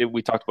suggest it.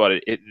 We talked about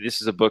it.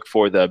 This is a book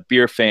for the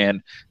beer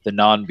fan, the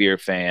non-beer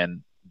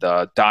fan,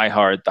 the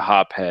diehard, the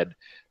hophead.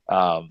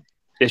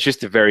 It's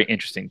just a very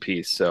interesting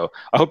piece. So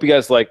I hope you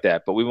guys like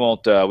that, but we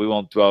won't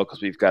dwell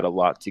because we've got a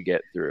lot to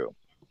get through.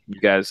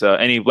 You guys,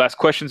 any last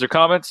questions or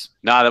comments?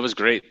 Nah, that was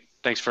great.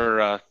 Thanks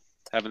for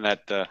having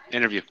that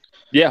interview.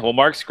 Yeah, well,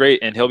 Mark's great,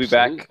 and he'll be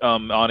back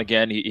on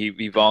again.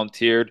 He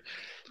volunteered.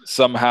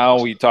 Somehow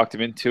we talked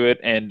him into it,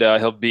 and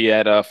he'll be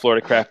at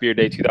Florida Craft Beer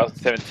Day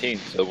 2017.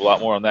 So a lot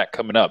more on that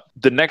coming up.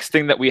 The next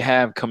thing that we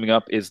have coming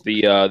up is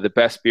the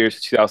best beers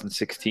of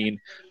 2016.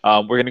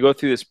 We're going to go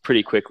through this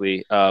pretty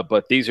quickly,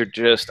 but these are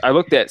just – I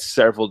looked at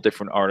several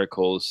different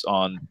articles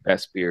on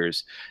best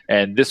beers,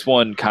 and this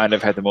one kind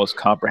of had the most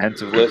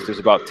comprehensive list. There's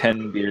about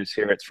 10 beers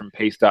here. It's from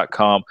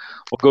pace.com.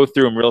 We'll go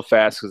through them real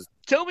fast.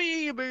 Tell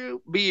me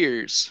about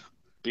beers.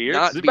 Beers?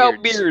 Not it's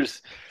about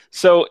beers.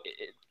 So –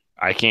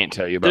 I can't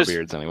tell you about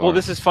beards anymore. Well,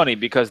 this is funny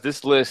because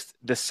this list,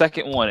 the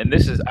second one, and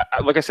this is,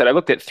 like I said, I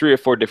looked at 3 or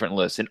 4 different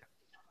lists, and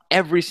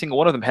every single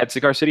one of them had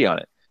Cigar City on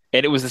it.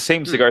 And it was the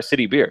same Cigar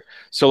City beer.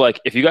 So, like,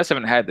 if you guys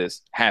haven't had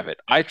this, have it.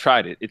 I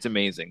tried it. It's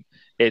amazing.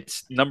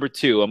 It's number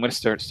 2. I'm going to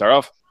start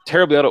off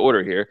terribly out of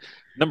order here.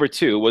 Number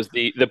 2 was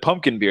the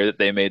pumpkin beer that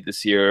they made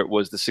this year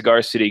was the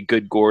Cigar City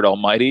Good Gourd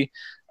Almighty.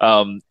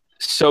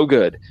 So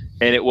good,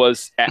 and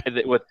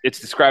it's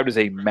described as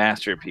a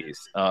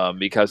masterpiece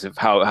because of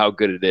how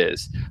good it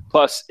is.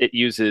 Plus, it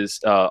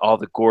uses all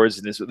the gourds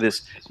and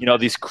this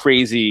these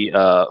crazy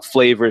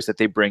flavors that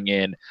they bring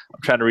in.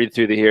 I'm trying to read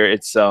through here.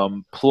 It's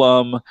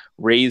plum,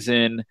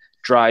 raisin,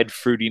 dried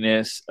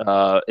fruitiness.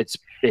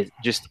 It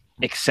just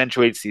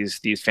accentuates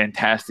these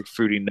fantastic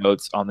fruity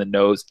notes on the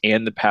nose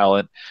and the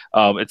palate.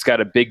 It's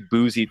got a big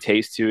boozy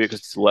taste to it because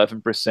it's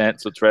 11%,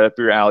 so it's right up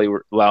your alley,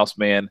 Louse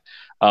Man.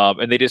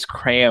 And they just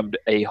crammed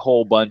a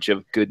whole bunch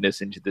of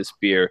goodness into this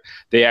beer.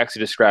 They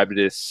actually described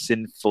it as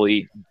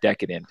sinfully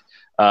decadent,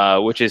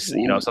 which is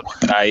something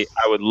that I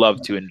would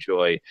love to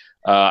enjoy.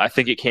 I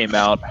think it came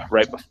out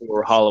right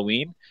before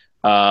Halloween,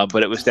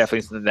 but it was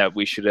definitely something that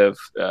we should have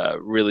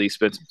really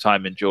spent some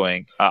time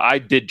enjoying. I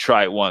did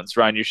try it once.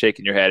 Ryan, you're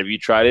shaking your head. Have you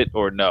tried it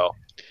or no?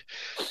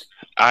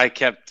 I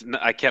kept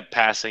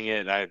passing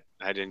it.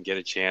 I didn't get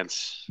a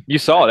chance. You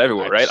saw it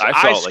everywhere, right?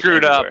 I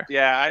screwed up.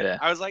 Yeah,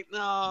 I was like,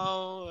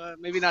 no,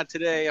 maybe not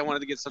today. I wanted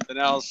to get something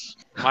else.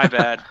 My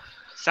bad.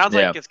 Sounds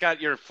like it's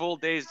got your full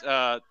day's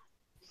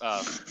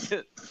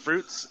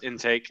fruits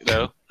intake,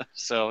 though.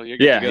 So you're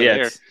good to go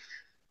there.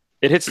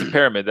 It hits the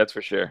pyramid, that's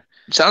for sure.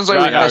 Sounds like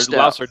we messed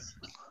up.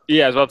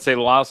 Yeah, I was about to say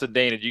Louse and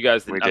Dane. Did you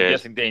guys? I'm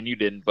guessing Dane, you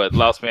didn't, but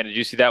Louse Man, did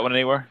you see that one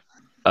anywhere?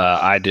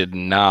 I did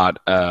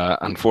not,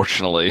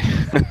 unfortunately.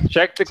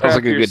 Check the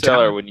craft beer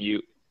cellar when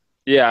you.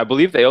 Yeah, I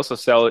believe they also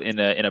sell it in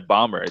a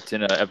bomber. I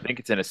think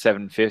it's in a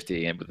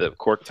 750 and with a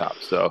cork top.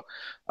 So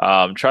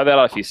try that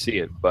out if you see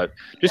it. But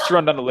just to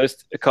run down the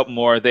list, a couple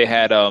more. They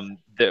had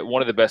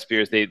one of the best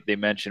beers they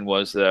mentioned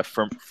was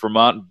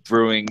Vermont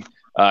Brewing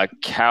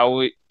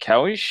Cowshe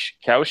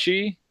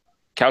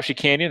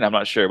Canyon. I'm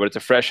not sure, but it's a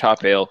fresh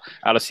hop ale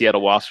out of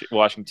Seattle,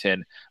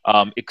 Washington.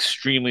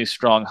 Extremely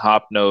strong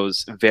hop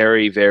nose,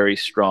 very, very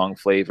strong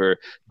flavor,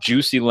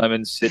 juicy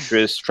lemon,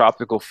 citrus,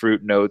 tropical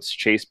fruit notes,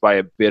 chased by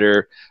a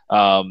bitter,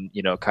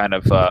 kind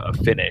of a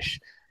finish.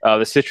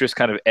 The citrus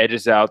kind of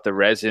edges out the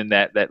resin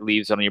that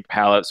leaves on your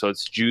palate, so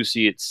it's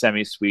juicy, it's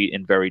semi-sweet,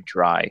 and very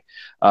dry.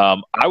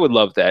 I would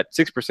love that.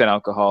 6%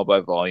 alcohol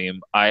by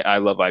volume. I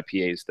love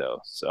IPAs, though.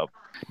 So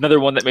another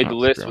one that made the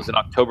list was an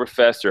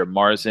Oktoberfest or a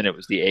Marzen. It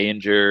was the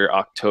Ayinger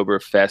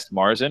Oktoberfest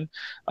Marzen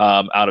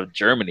out of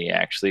Germany,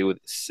 actually, with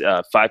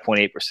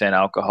 5.8%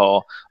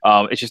 alcohol.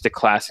 It's just a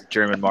classic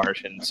German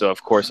Marzen. So,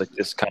 of course, like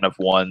this kind of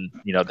won,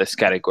 this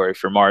category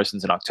for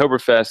Marzens and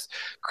Oktoberfest.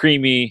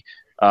 Creamy,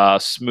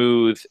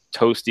 smooth,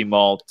 toasty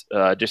malt,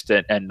 just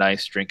a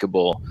nice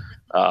drinkable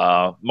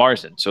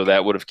Marzen. So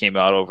that would have came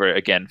out over,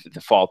 again, for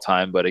the fall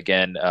time. But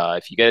again,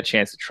 if you get a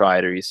chance to try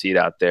it or you see it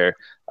out there,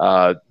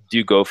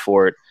 do go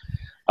for it.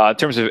 In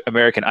terms of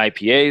American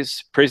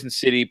IPAs, Prison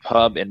City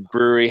Pub and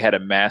Brewery had a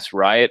mass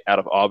riot out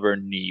of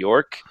Auburn, New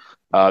York.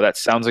 That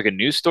sounds like a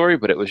news story,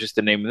 but it was just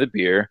the name of the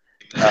beer.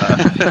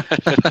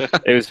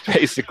 It was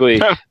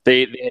basically,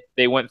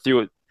 they went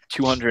through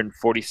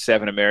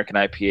 247 American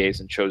IPAs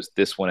and chose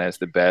this one as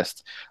the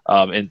best.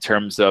 In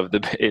terms of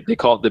they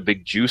call it the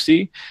Big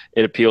Juicy.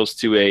 It appeals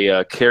to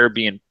a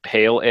Caribbean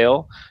pale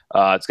ale.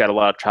 It's got a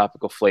lot of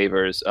tropical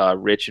flavors,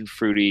 rich and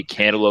fruity,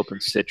 cantaloupe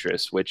and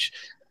citrus, which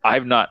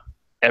I've not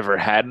ever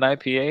had an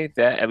IPA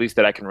at least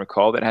that I can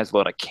recall that has a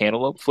lot of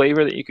cantaloupe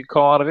flavor that you could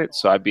call out of it.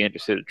 So I'd be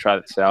interested to try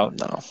this out.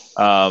 No.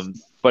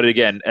 But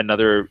again,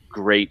 another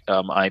great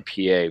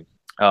IPA.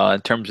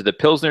 In terms of the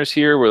Pilsners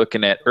here, we're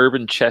looking at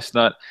Urban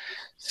Chestnut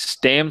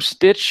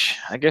Stamstitch,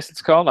 I guess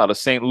it's called, out of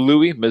St.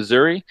 Louis,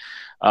 Missouri.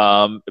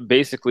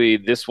 Basically,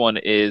 this one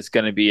is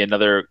going to be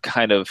another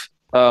kind of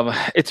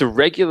it's a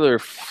regular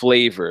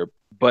flavor,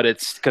 but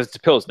it's because it's a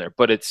Pilsner,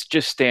 but it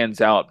just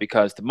stands out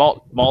because the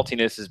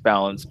maltiness is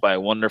balanced by a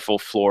wonderful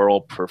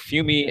floral,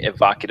 perfumey,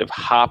 evocative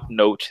hop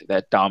note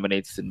that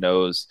dominates the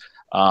nose.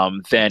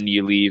 Then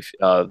you leave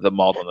the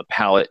malt on the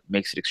palate,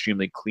 makes it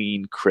extremely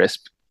clean,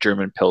 crisp,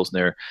 German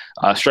Pilsner,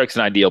 strikes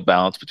an ideal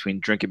balance between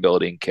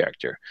drinkability and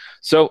character.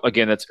 So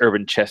again, that's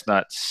Urban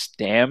Chestnut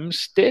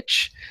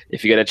Stamstitch.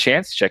 If you get a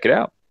chance, check it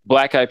out.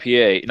 Black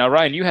IPA. Now,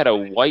 Ryan, you had a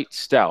white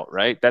stout,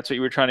 right? That's what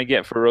you were trying to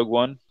get for Rogue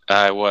One?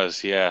 I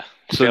was, yeah.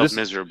 Failed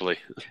miserably.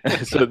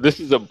 So this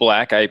is a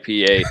black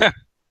IPA.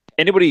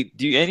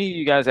 Do any of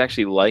you guys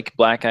actually like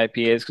black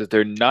IPAs? Because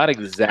they're not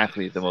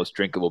exactly the most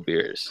drinkable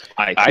beers.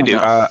 I do.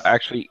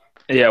 Actually,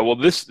 yeah, well,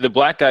 the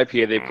black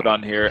IPA they put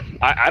on here,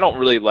 I don't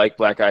really like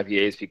black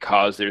IPAs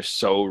because they're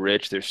so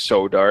rich, they're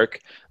so dark.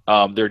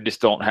 They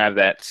just don't have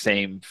that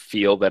same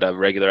feel that a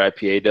regular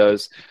IPA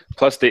does.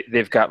 Plus,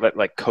 they've got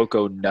like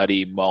cocoa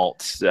nutty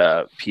malts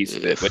piece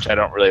of it, which I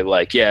don't really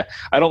like. Yeah,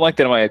 I don't like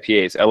that in my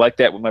IPAs. I like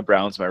that with my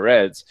browns, my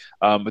reds.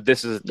 But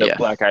this is the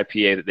black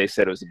IPA that they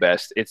said was the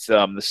best. It's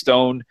the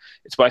Stone.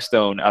 It's by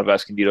Stone out of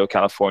Escondido,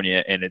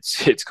 California, and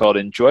it's called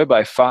Enjoy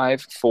by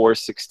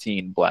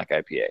 5416 Black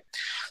IPA.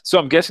 So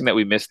I'm guessing that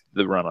we missed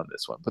the run on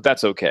this one, but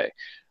that's okay.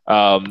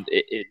 I'm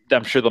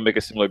sure they'll make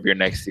a similar beer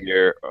next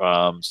year,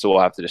 so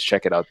we'll have to just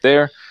check it out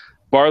there.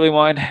 Barley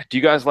wine. Do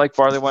you guys like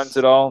barley wines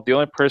at all? The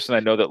only person I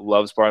know that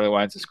loves barley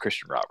wines is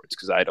Christian Roberts,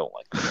 because I don't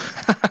like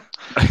them.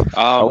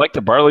 I like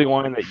the barley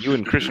wine that you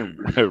and Christian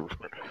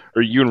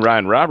or you and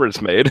Ryan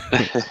Roberts made.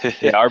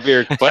 Yeah, our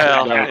beer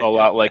a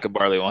lot like a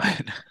barley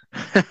wine.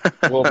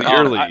 Well,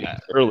 the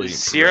early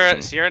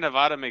Sierra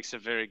Nevada makes a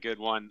very good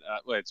one.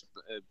 It's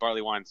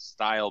barley wine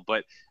style,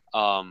 but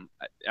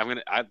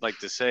I'd like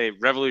to say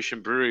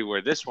Revolution Brewery,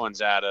 where this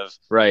one's out of.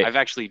 Right. I've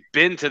actually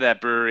been to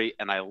that brewery,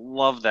 and I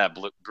love that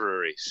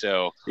brewery.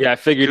 So yeah, I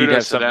figured you'd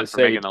have something to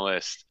say. Making the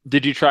list.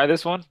 Did you try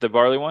this one, the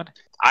barley one?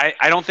 I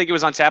don't think it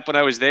was on tap when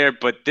I was there,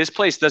 but this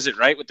place does it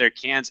right with their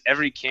cans.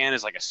 Every can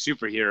is like a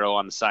superhero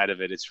on the side of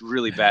it. It's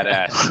really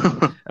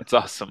badass. That's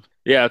awesome.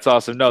 Yeah, it's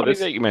awesome. No, funny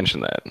that you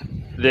mentioned that.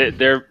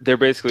 They're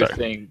basically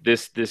saying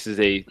this is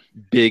a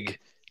big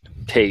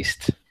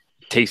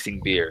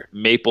tasting beer.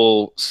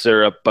 Maple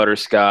syrup,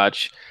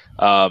 butterscotch.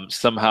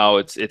 Somehow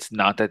it's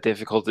not that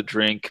difficult to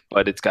drink,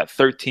 but it's got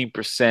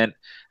 13%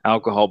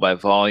 alcohol by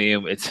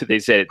volume. They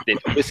said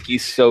it's whiskey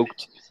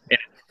soaked and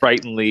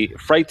frighteningly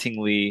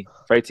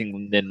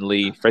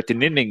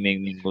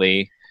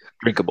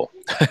drinkable.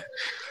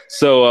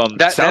 So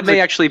that may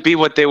actually be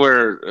what they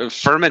were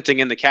fermenting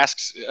in the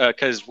casks,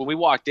 because when we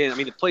walked in, I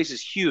mean, the place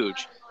is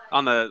huge.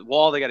 On the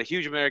wall, they got a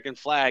huge American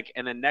flag,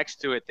 and then next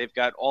to it, they've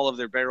got all of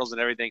their barrels and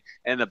everything,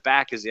 and the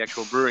back is the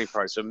actual brewing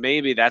part. So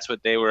maybe that's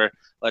what they were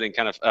letting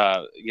kind of,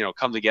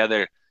 come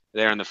together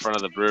there in the front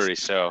of the brewery.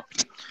 So,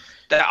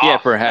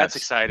 perhaps.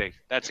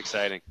 That's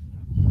exciting.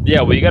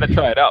 Yeah, well, you got to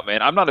try it out,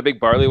 man. I'm not a big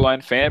barley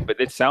wine fan,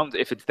 but it sounds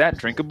if it's that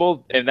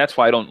drinkable, and that's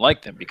why I don't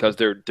like them because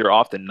they're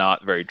often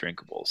not very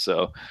drinkable.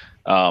 So,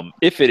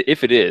 if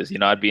it is,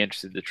 I'd be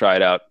interested to try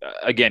it out.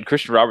 Again,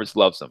 Christian Roberts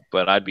loves them,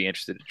 but I'd be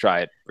interested to try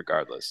it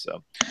regardless.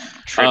 So,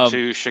 Trip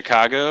to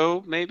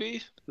Chicago,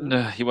 maybe.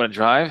 You want to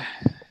drive?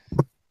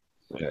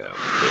 Yeah.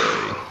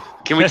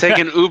 Can we take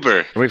an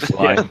Uber? Can we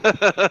fly?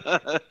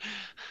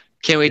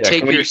 Can we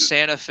take your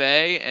Santa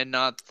Fe and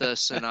not the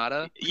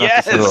Sonata?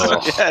 Yes.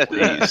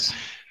 Please.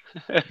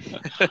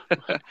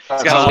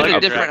 It's got a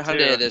different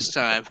Hyundai this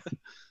time.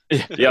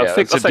 Yeah,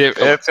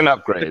 it's an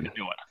upgrade.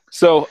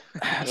 So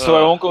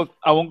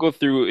I won't go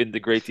through into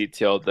great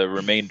detail the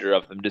remainder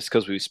of them just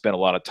because we've spent a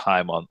lot of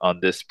time on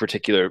this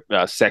particular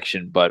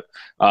section. But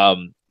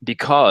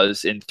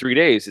because in 3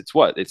 days it's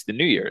the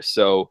New Year,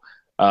 so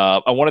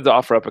I wanted to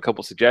offer up a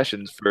couple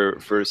suggestions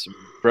for some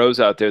bros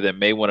out there that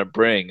may want to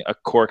bring a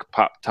cork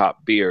pop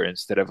top beer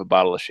instead of a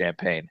bottle of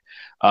champagne.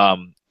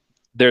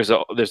 There's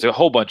a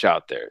whole bunch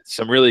out there.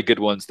 Some really good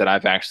ones that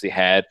I've actually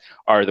had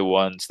are the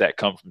ones that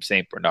come from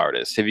St.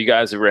 Bernardus. Have you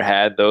guys ever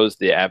had those,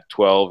 the Ab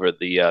 12 or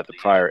the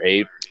Prior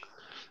 8?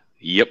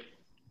 Yep.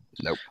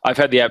 Nope. I've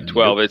had the Ab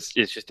 12. Nope.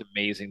 It's just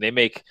amazing. They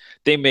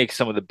make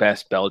some of the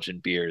best Belgian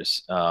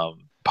beers.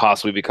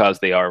 Possibly because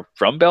they are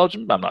from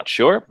Belgium, I'm not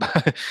sure,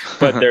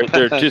 but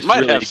they're just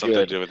might really have something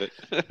good. to do with it.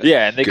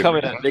 Yeah, and they come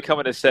in at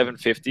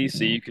 $7.50,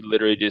 so you can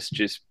literally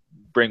just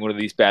bring one of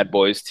these bad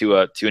boys to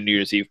a New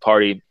Year's Eve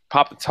party,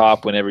 pop the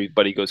top when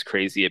everybody goes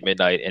crazy at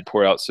midnight, and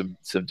pour out some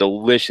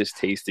delicious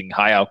tasting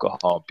high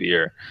alcohol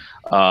beer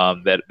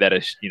that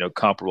is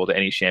comparable to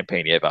any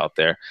champagne you have out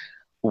there.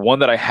 One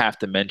that I have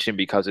to mention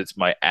because it's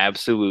my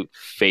absolute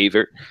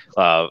favorite,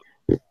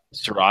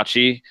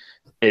 Sriracha.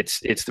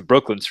 It's the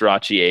Brooklyn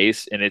Sriracha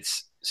Ace, and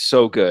it's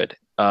so good.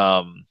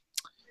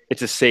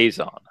 It's a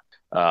saison.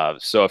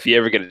 So if you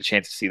ever get a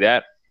chance to see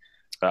that,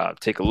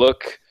 take a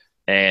look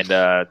and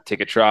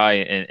take a try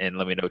and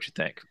let me know what you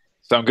think.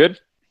 Sound good?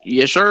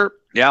 Yes, sir.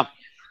 Yeah,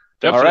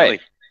 definitely. All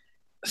right.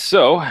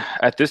 So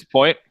at this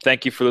point,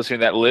 thank you for listening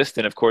to that list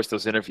and, of course,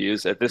 those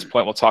interviews. At this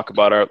point, we'll talk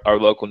about our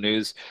local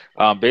news.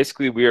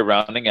 Basically, we are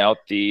rounding out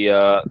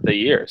the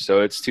year.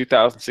 So it's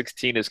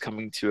 2016 is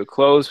coming to a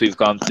close. We've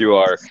gone through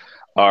our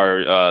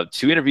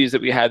 2 interviews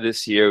that we had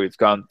this year. We've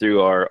gone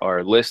through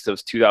our list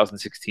of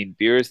 2016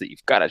 beers that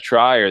you've got to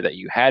try or that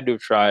you had to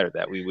have tried or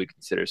that we would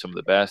consider some of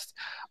the best.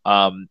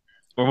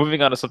 We're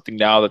moving on to something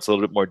now that's a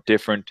little bit more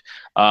different.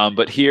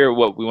 But here,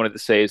 what we wanted to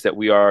say is that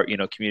we are,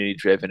 community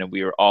driven, and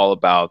we are all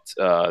about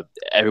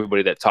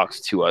everybody that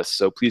talks to us.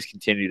 So please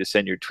continue to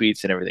send your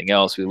tweets and everything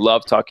else. We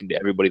love talking to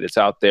everybody that's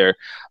out there.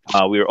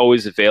 We are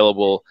always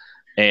available.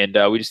 And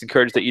we just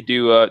encourage that you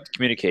do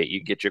communicate.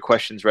 You get your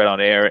questions right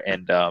on air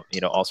and,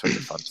 all sorts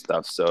of fun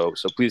stuff. So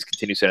please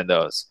continue sending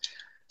those.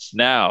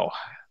 Now,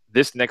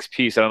 this next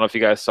piece, I don't know if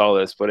you guys saw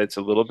this, but it's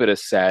a little bit of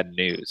sad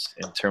news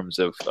in terms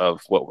of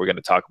what we're going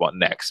to talk about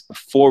next.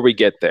 Before we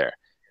get there,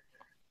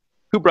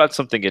 who brought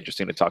something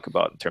interesting to talk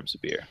about in terms of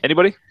beer?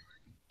 Anybody?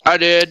 I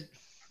did.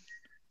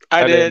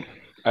 I did.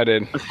 Why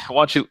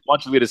don't you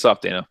lead us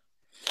off, Dana?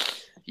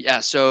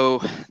 Yeah,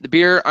 so the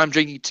beer I'm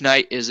drinking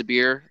tonight is a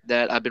beer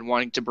that I've been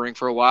wanting to bring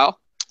for a while,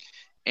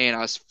 and I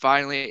was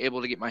finally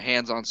able to get my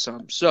hands on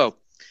some. So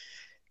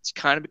it's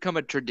kind of become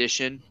a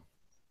tradition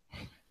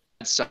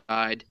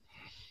side,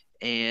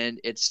 and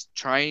it's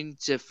trying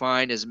to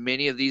find as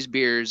many of these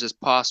beers as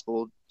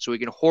possible so we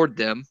can hoard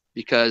them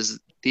because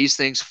these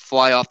things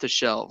fly off the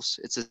shelves.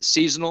 It's a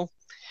seasonal.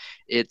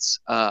 It's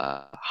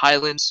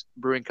Highlands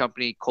Brewing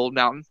Company Cold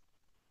Mountain.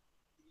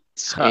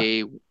 It's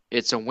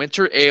a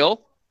winter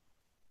ale.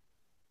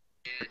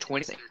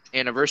 20th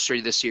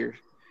anniversary this year.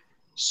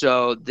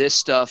 So this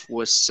stuff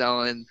was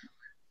selling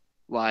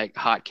like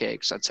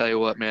hotcakes. I tell you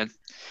what, man.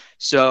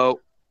 So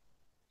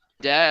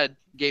Dad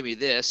gave me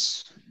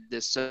this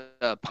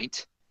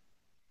pint.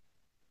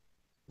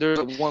 There's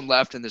one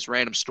left in this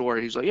random store.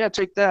 He's like, yeah,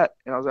 take that.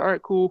 And I was like, all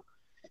right, cool.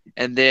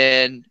 And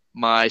then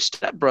my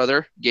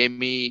stepbrother gave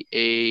me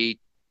a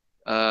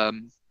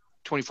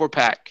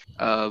 24-pack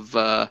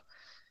of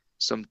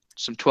some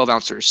 12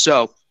 ounces.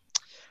 So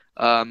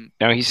now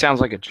he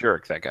sounds like a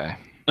jerk, that guy.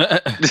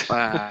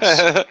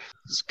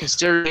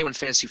 Considering in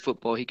fantasy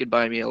football, he could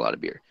buy me a lot of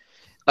beer.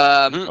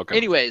 Okay.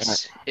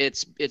 Anyways,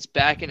 it's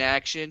back in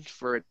action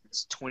for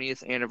its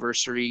 20th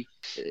anniversary.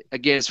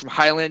 Again, it's from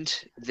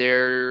Highland.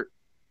 They're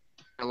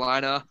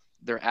Carolina.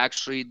 They're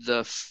actually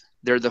the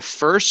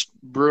first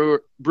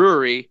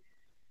brewery,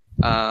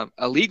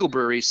 a legal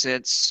brewery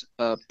since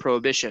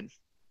Prohibition.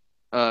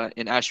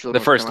 In Asheville, the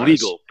North first Carolina.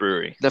 legal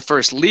brewery. The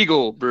first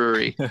legal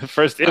brewery.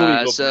 First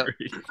illegal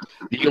brewery.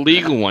 The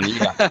illegal one,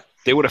 yeah.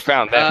 They would have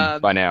found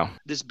that by now.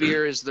 This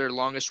beer is their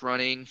longest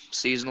running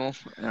seasonal.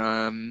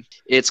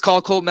 It's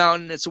called Cold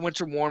Mountain. It's a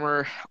winter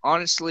warmer.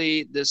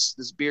 Honestly, this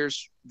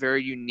beer's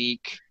very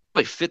unique.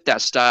 Really fit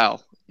that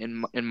style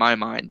in my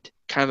mind.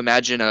 Kind of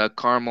imagine a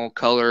caramel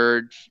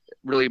colored,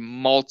 really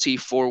malty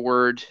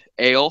forward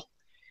ale.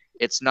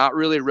 It's not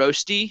really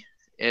roasty.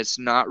 It's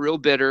not real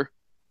bitter.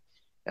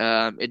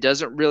 It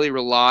doesn't really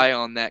rely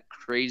on that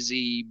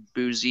crazy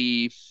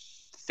boozy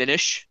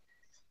finish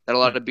that a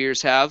lot of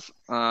beers have.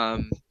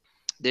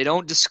 They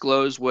don't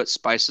disclose what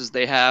spices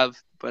they have,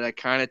 but I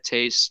kind of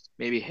taste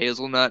maybe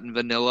hazelnut and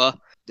vanilla.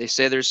 They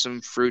say there's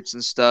some fruits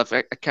and stuff.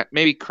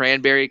 Maybe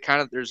cranberry,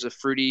 kind of. There's a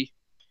fruity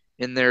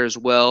in there as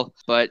well.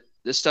 But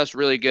this stuff's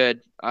really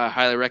good. I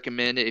highly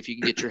recommend it if you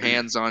can get your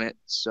hands on it.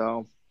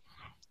 So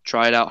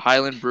try it out.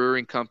 Highland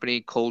Brewing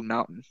Company, Cold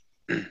Mountain.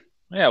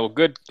 Yeah, well,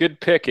 good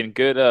pick and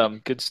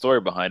good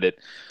story behind it.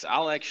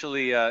 I'll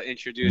actually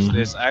introduce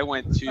this. I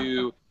went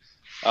to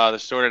the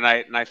store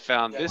tonight and I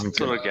found this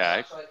little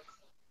guy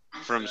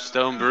from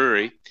Stone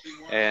Brewery,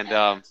 and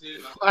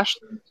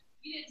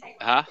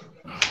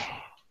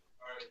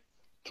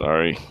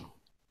Sorry,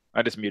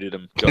 I just muted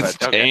him. Go ahead.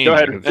 Okay. Go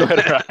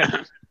ahead,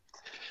 Ryan.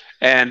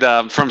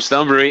 And from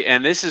Stone Brewery,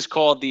 and this is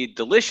called the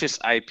Delicious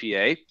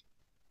IPA.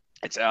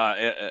 It's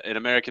an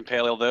American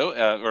Pale Ale, though,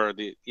 or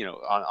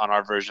on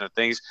our version of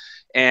things,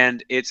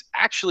 and it's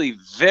actually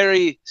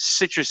very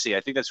citrusy.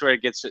 I think that's where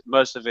it gets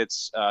most of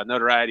its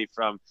notoriety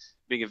from,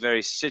 being a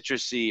very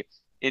citrusy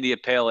India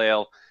Pale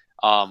Ale,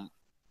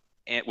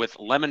 and with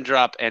lemon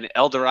drop and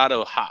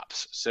Eldorado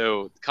hops.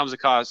 So it comes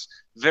across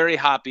very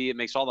hoppy. It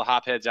makes all the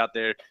hop heads out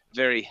there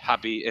very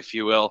hoppy, if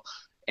you will.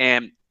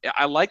 And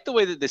I like the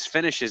way that this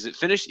finishes.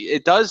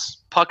 It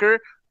does pucker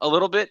a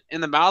little bit in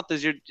the mouth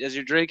as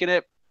you're drinking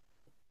it.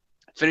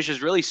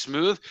 Finishes really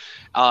smooth.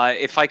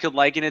 If I could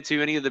liken it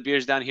to any of the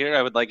beers down here,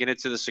 I would liken it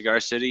to the Cigar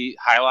City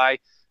High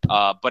Life.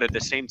 But at the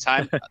same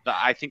time,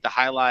 I think the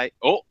High Life.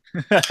 Oh,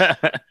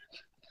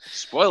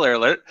 spoiler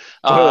alert!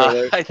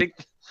 I think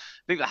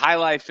the High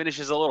Life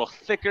finishes a little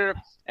thicker,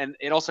 and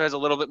it also has a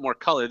little bit more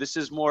color. This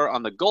is more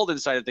on the golden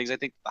side of things. I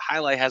think the High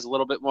Life has a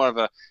little bit more of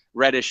a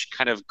reddish,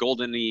 kind of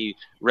goldeny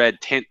red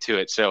tint to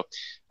it. So,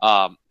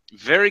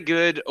 very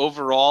good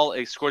overall.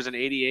 It scores an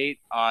 88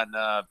 on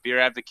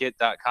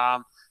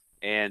BeerAdvocate.com.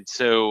 And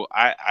so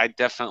I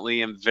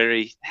definitely am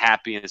very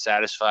happy and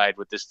satisfied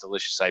with this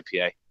delicious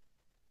IPA.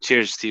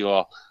 Cheers to you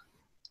all.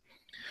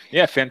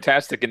 Yeah,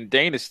 fantastic. And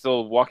Dane is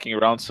still walking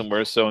around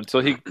somewhere, so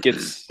until he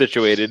gets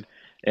situated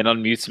and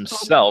unmutes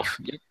himself,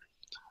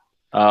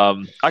 I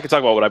can talk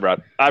about what I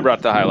brought. I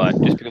brought the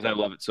highlight just because I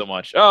love it so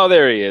much. Oh,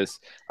 there he is.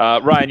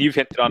 Ryan, you've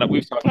hinted on it.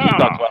 We've talked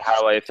about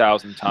highlight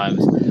 1,000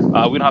 times. We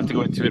don't have to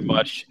go into it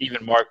much.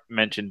 Even Mark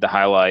mentioned the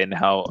highlight and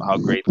how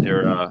great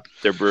their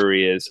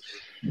brewery is.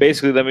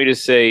 Basically, let me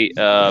just say,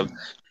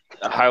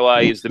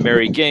 highlight is the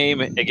merry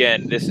game.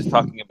 Again, this is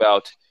talking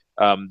about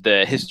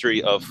the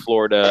history of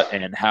Florida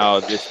and how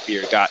this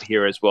beer got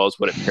here, as well as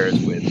what it pairs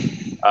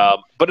with.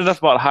 But enough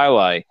about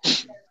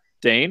highlight.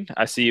 Dane,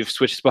 I see you've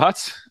switched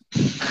spots.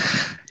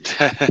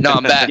 No,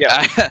 I'm back.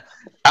 Yeah.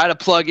 I had to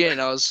plug in.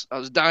 I was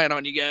dying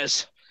on you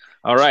guys.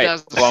 All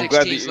right. Well, I'm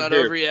glad that you're not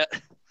here. over yet.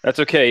 That's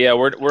okay. Yeah,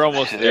 we're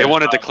almost there. They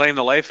wanted to claim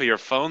the life of your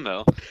phone,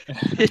 though.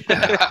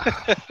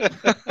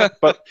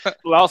 But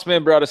Lost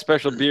Man brought a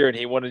special beer, and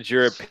he wanted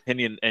your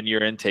opinion and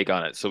your intake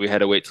on it. So we had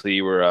to wait till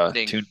you were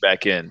tuned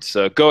back in.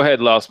 So go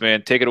ahead, Lost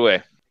Man. Take it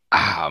away.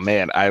 Ah,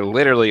 man, I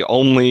literally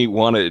only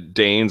wanted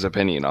Dane's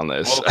opinion on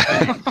this.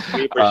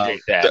 We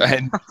appreciate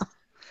that.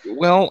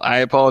 Well, I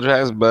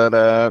apologize, but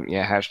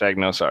hashtag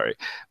no sorry.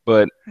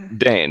 But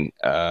Dane,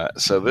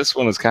 so this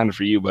one is kind of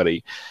for you,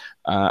 buddy.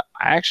 I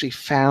actually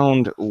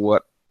found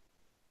what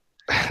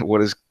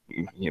is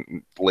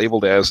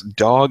labeled as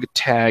Dog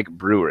Tag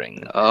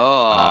Brewing.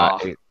 Oh.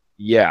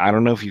 Yeah, I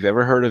don't know if you've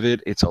ever heard of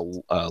it. It's a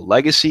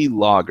legacy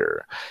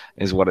lager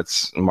is what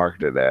it's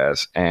marketed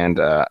as. And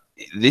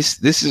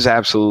this is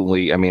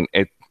absolutely, I mean,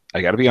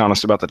 I got to be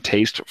honest about the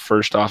taste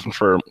first off and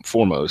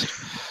foremost.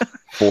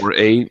 For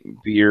a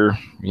beer,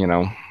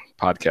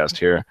 podcast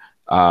here,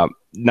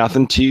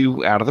 nothing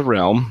too out of the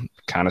realm,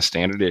 kind of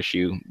standard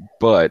issue,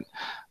 but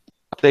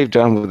what they've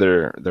done with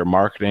their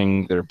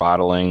marketing, their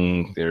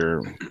bottling,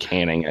 their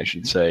canning, I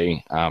should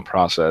say,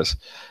 process,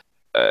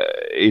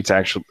 it's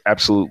actually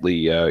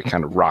absolutely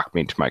kind of rocked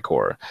me to my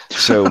core.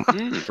 So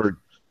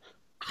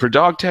for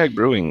Dog Tag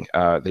Brewing,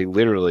 they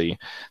literally,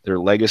 their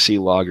legacy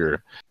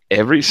lager,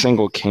 every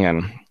single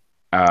can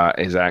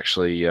is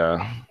actually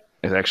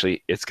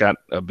it's got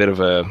a bit of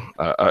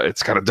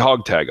it's got a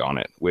dog tag on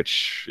it,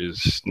 which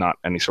is not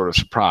any sort of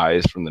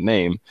surprise from the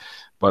name,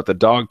 but the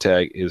dog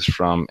tag is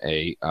from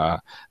a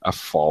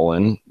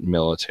fallen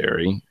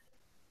military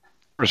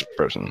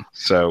person.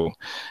 So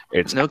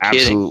it's no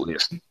absolutely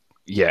kidding.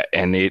 Yeah,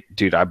 and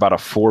I bought a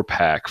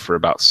 4-pack for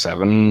about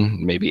 $7,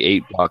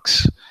 maybe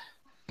 $8.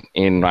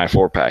 In my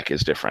 4-pack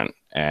is different,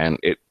 and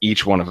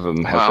each one of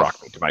them has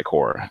rocked me to my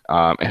core.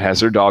 It has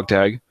their dog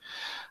tag.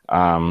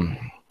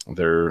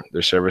 Their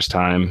service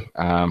time,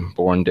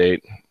 born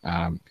date,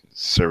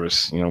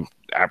 service,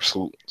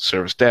 absolute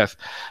service death.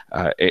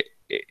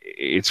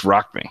 It's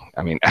rocked me.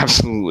 I mean,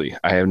 absolutely.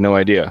 I have no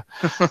idea.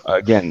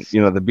 Again,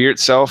 the beer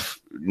itself,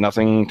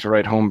 nothing to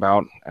write home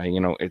about.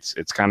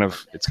 It's kind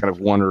of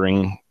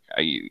wondering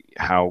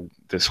how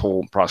this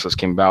whole process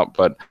came about,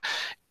 but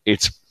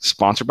it's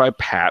sponsored by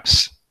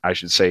Pabst. I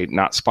should say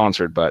not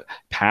sponsored, but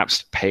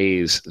Pabst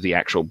pays the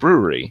actual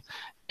brewery,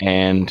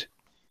 and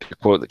to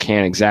quote the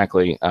can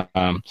exactly,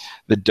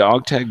 the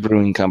Dog Tag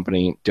Brewing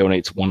Company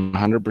donates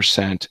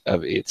 100%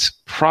 of its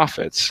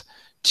profits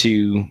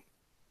to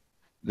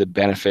the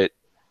benefit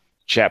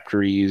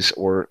chapteries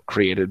or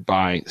created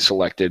by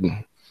selected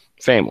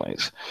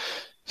families.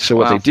 So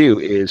what they do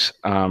is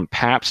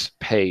Pabst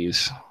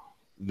pays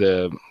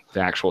the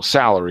actual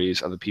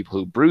salaries of the people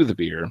who brew the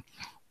beer,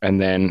 and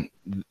then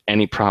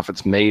any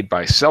profits made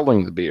by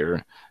selling the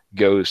beer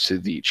goes to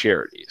the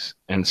charities.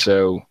 And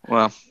so,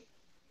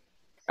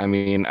 I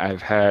mean,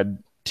 I've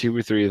had 2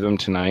 or 3 of them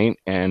tonight,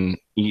 and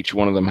each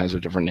one of them has a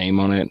different name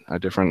on it, a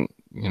different,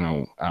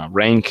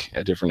 rank,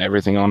 a different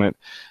everything on it,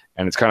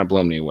 and it's kind of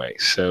blown me away.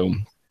 So,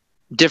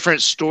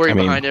 different story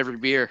behind every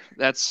beer.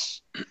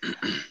 That's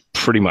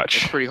pretty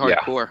much pretty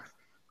hardcore. Yeah.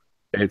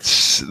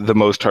 It's the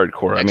most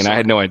hardcore. Excellent. I mean, I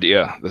had no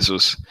idea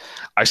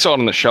I saw it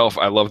on the shelf.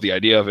 I loved the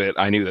idea of it.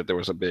 I knew that there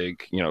was a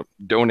big,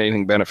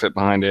 donating benefit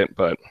behind it,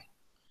 but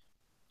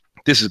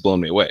this has blown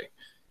me away.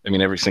 I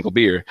mean, every single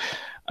beer.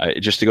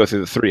 Just to go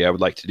through the 3, I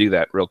would like to do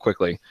that real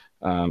quickly.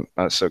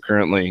 So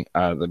currently,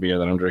 the beer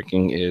that I'm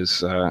drinking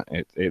is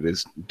it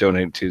is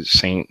donated to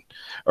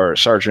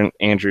Sergeant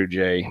Andrew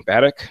J.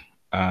 Baddock,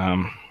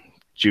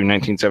 June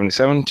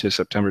 1977 to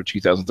September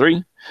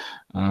 2003.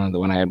 The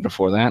one I had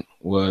before that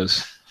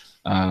was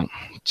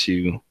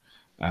to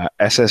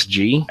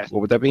SSG.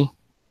 What would that be?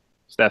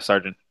 Staff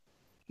Sergeant.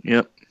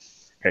 Yep.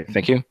 Okay,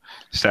 thank you.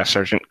 Staff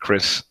Sergeant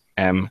Chris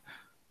M.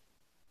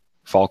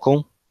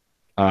 Falkel,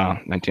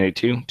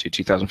 1982 to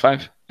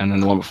 2005. And then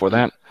the one before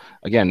that,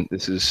 again,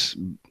 this is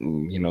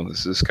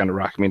kind of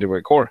rocking me to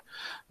my core.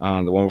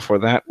 The one before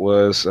that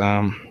was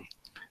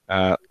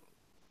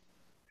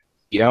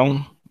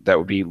that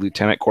would be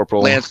Lieutenant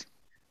Corporal. Lance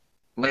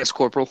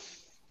Corporal.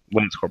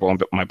 Lance Corporal,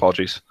 my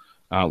apologies.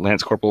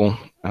 Lance Corporal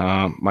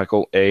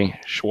Michael A.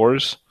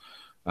 Schwarz,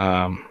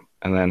 and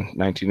then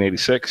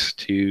 1986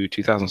 to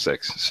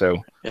 2006. So,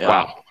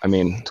 wow. I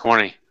mean,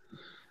 20.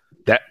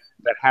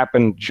 That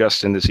happened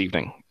just in this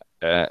evening.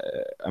 I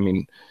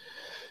mean,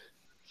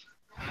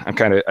 I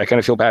kind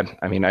of feel bad.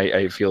 I mean,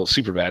 I feel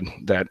super bad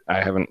that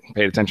I haven't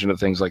paid attention to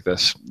things like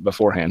this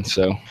beforehand.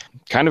 So,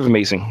 kind of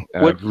amazing.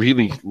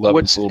 Really love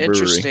this little brewery. What's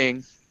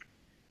interesting,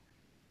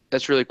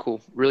 that's really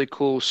cool. Really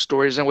cool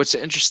stories. And what's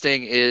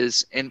interesting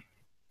is, and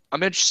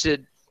I'm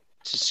interested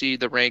to see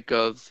the rank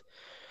of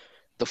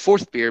the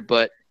 4th beer,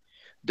 but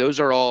those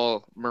are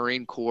all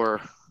Marine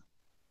Corps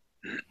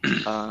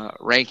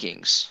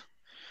rankings.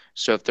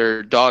 So if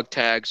they're dog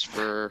tags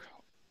for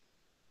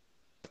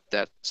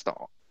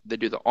they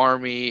do the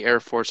Army, Air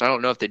Force. I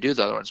don't know if they do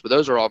the other ones, but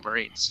those are all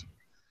Marines.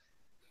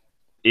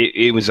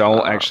 It was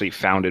all actually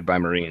founded by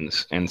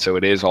Marines, and so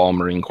it is all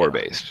Marine Corps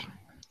based.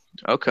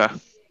 Okay,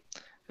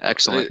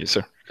 excellent. Yes,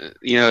 sir.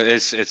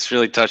 It's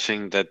really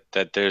touching that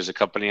there's a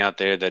company out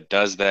there that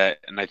does that,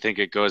 and I think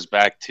it goes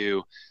back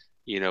to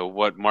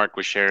what Mark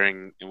was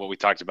sharing and what we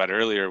talked about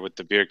earlier with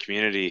the beer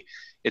community.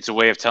 It's a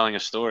way of telling a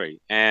story,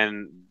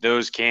 and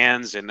those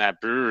cans in that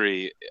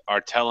brewery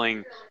are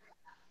telling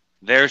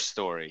their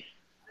story,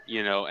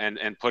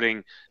 and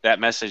putting that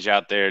message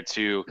out there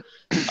to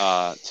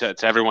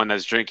everyone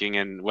that's drinking,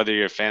 and whether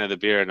you're a fan of the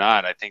beer or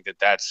not. I think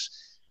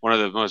that's one of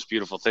the most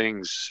beautiful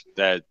things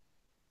that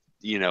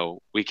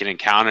we can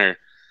encounter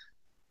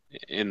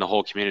in the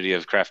whole community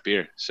of craft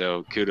beer.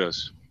 So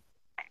kudos.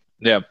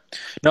 Yeah,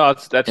 no,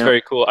 that's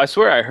very cool. I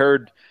swear I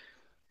heard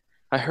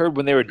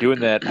when they were doing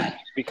that,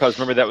 because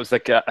remember that was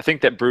like I think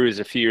that brewery is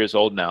a few years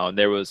old now, and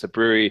there was a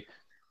brewery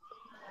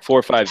 4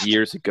 or 5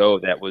 years ago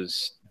that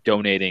was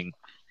donating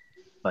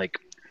like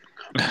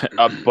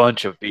a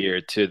bunch of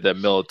beer to the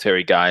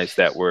military guys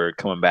that were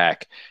coming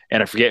back,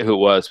 and I forget who it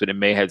was, but it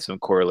may have some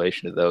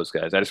correlation to those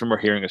guys. I just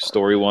remember hearing a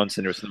story once,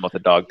 and there was something about the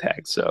dog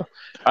tag. So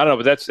I don't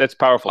know, but that's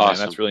powerful, awesome.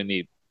 Man. That's really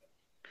neat.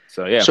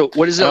 So yeah. So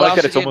what is it? I like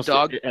that it's again? almost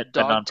dog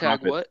a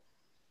tag. What?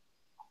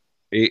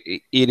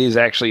 It is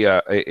actually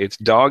it's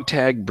Dog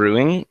Tag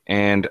Brewing,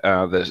 and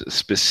the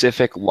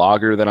specific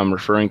lager that I'm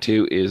referring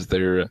to is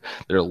their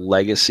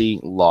legacy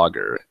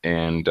lager,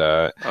 and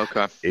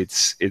okay,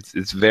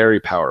 it's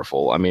very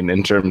powerful. I mean,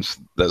 in terms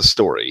of the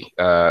story,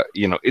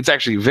 it's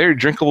actually very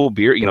drinkable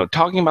beer.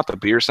 Talking about the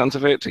beer sense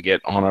of it to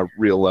get on a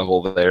real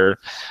level there,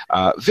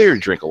 very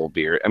drinkable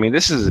beer. I mean,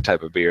 this is the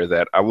type of beer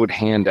that I would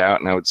hand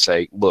out, and I would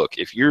say, look,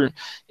 if you're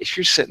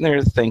sitting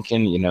there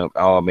thinking,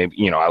 oh,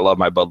 maybe I love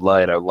my Bud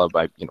Light, I love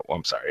my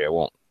I'm sorry, I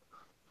won't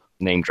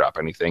name drop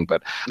anything,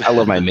 but I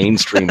love my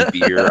mainstream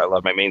beer. I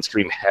love my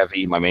mainstream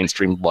heavy, my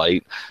mainstream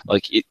light.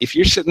 Like if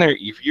you're sitting there,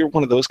 if you're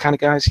one of those kind of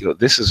guys,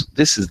 this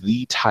is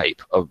the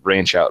type of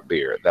branch out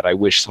beer that I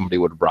wish somebody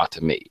would have brought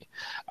to me.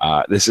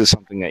 This is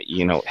something that,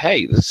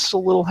 hey, this is a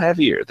little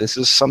heavier. This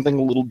is something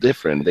a little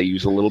different. They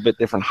use a little bit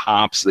different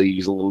hops. They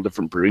use a little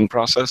different brewing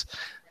process.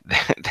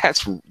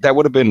 That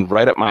would have bin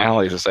right up my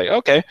alley to say,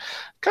 okay,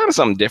 kind of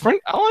something different.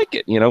 I like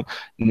it,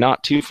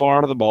 not too far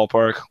out of the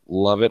ballpark.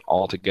 Love it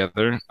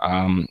altogether.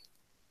 I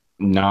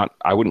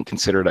wouldn't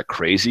consider it a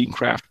crazy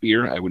craft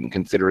beer. I wouldn't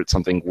consider it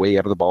something way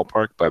out of the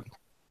ballpark, but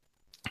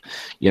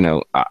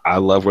I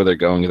love where they're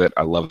going with it.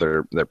 I love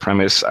their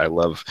premise. I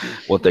love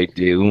what they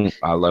do.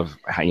 I love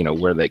how,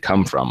 where they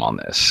come from on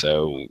this.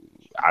 So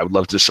I would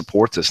love to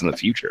support this in the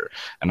future,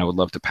 and I would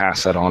love to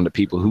pass that on to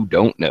people who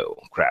don't know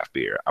craft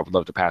beer. I would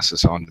love to pass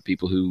this on to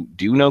people who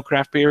do know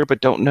craft beer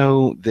but don't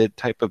know the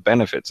type of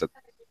benefits that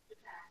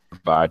they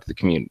provide to the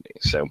community.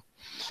 So,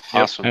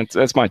 awesome.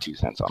 That's my 2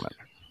 cents on it.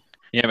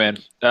 Yeah, man.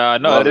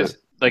 No, it is,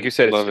 like you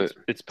said,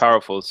 it's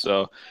powerful.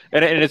 So,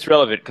 and it's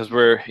relevant because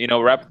we're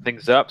wrapping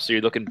things up. So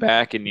you're looking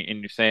back and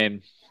you're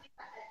saying,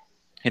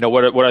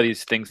 what are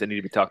these things that need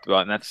to be talked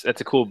about? And that's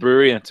a cool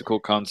brewery and it's a cool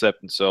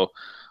concept. And so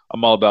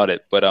I'm all about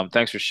it. But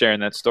thanks for sharing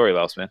that story,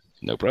 Laos, man.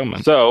 No problem,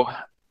 man. So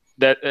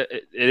that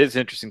it is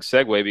an interesting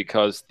segue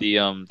because the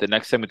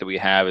next segment that we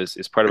have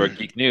is part of our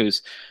geek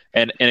news.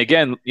 And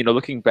again,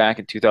 looking back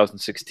in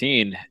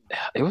 2016,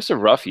 it was a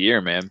rough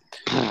year, man.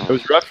 It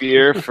was a rough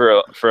year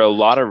for a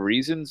lot of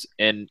reasons,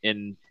 and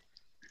in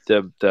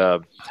the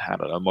I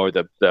don't know, more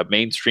the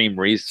mainstream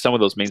reasons. Some of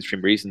those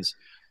mainstream reasons,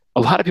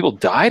 a lot of people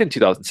died in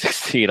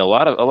 2016. A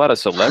lot of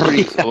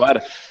celebrities, a lot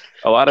of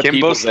Kimbo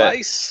people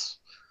Slice.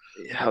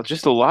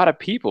 Just a lot of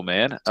people,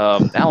 man.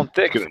 Alan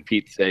Thicke, for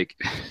Pete's sake.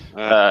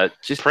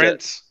 Just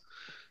Prince.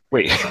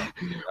 Wait,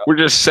 we're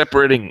just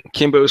separating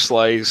Kimbo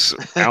Slice,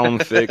 Alan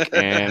Thicke,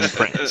 and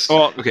Prince.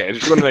 Well, okay, I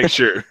just want to make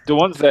sure. The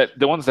ones that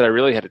I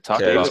really had to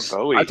talk about.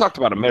 I talked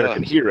about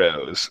American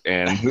heroes,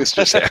 and this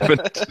just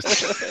happened.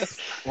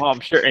 Well,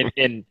 I'm sure,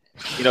 and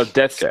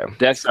deaths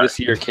this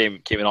year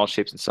came in all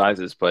shapes and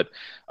sizes, but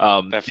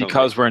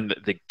because we're in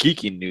the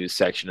geeky news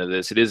section of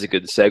this, it is a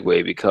good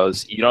segue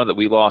because that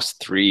we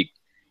lost 3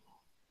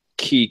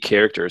 key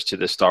characters to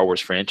the Star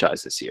Wars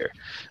franchise this year.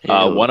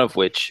 One of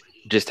which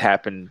just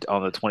happened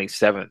on the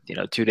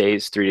 27th, 3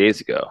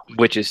 days ago,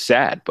 which is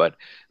sad. But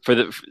for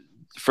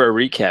a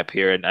recap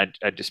here, and I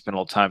just spent a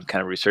little time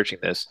kind of researching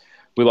this.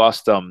 We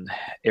lost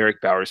Eric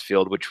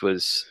Bowersfield, which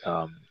was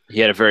he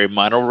had a very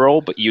minor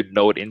role, but you'd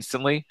know it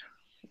instantly.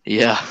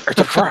 Yeah,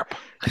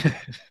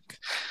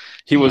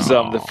 he was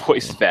the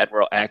voice of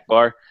Admiral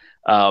Akbar,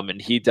 and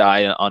he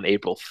died on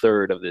April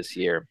 3rd of this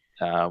year.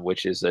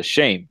 Which is a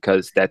shame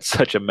because that's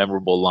such a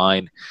memorable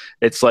line.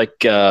 It's like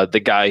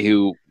the guy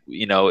who,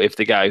 if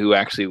the guy who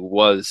actually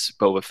was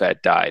Boba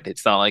Fett died,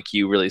 it's not like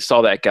you really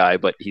saw that guy,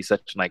 but he's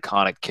such an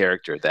iconic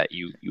character that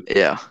you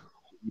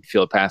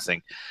feel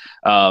passing.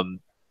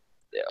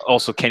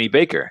 Also, Kenny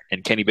Baker,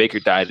 and Kenny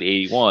Baker died at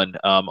 81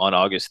 on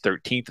August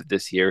 13th of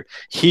this year.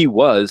 He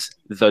was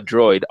the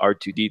droid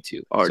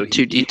R2-D2.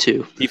 R2-D2.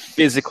 So he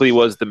physically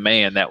was the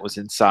man that was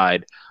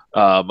inside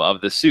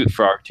of the suit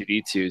for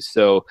R2-D2.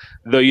 So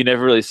though you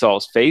never really saw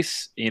his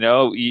face,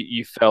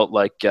 you felt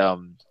like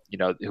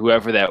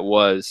whoever that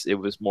was, it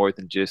was more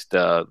than just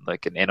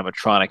like an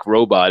animatronic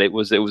robot. It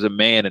was a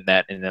man in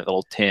that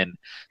little tin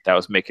that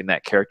was making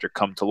that character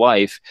come to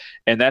life.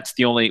 And that's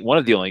one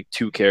of the only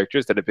 2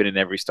 characters that have been in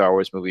every Star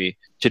Wars movie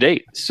to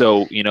date.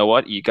 So you know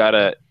what, you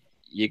gotta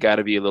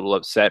be a little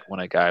upset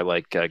when a guy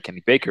like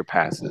Kenny Baker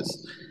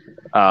passes.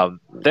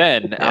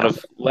 Then, out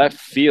of left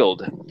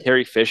field,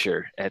 Carrie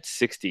Fisher at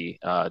 60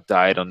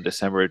 died on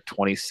December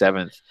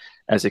 27th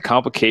as a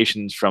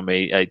complications from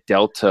a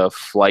Delta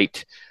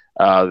flight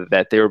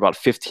that they were about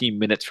 15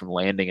 minutes from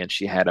landing, and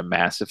she had a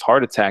massive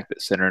heart attack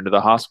that sent her into the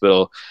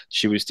hospital.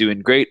 She was doing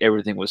great,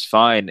 everything was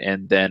fine,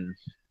 and then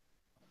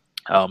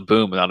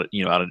boom, out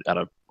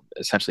of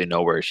essentially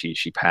nowhere,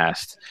 she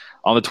passed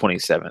on the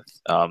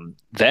 27th.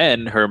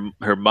 Then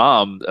her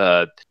mom,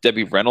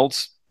 Debbie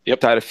Reynolds,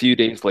 died a few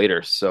days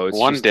later. So it's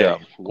one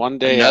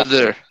day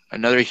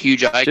another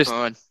huge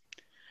icon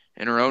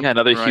in her own. Yeah,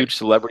 another huge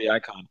celebrity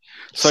icon.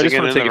 So I just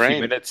want to take a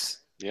few minutes.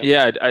 Yep.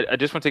 Yeah, I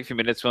just want to take a few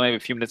minutes. We only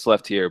have a few minutes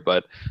left here,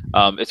 but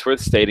it's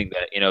worth stating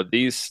that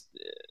these,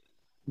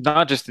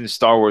 not just in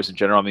Star Wars in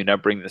general. I mean, I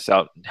bring this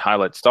out and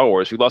highlight Star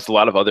Wars. We lost a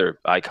lot of other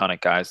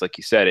iconic guys, like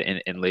you said,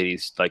 and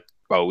ladies like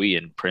Bowie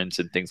and Prince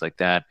and things like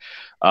that,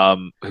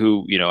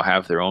 who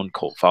have their own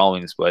cult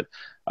followings. But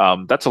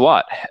that's a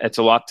lot. It's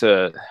a lot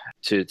to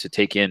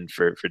take in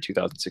for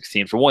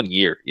 2016 for 1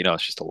 year.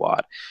 It's just a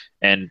lot.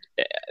 And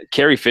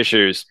Carrie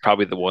Fisher is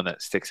probably the one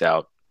that sticks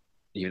out,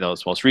 even though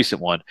it's the most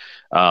recent one.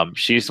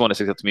 She's the one that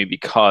sticks out to me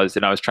because,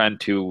 and I was trying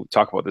to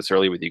talk about this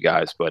earlier with you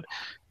guys, but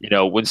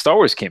when Star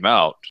Wars came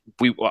out,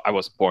 I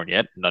wasn't born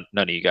yet. None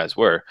of you guys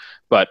were.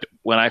 But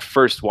when I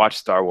first watched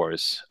Star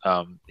Wars,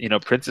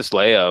 Princess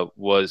Leia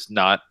was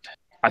not.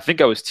 I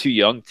think I was too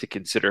young to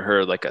consider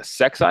her like a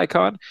sex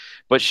icon,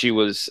 but she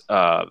was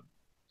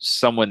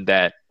someone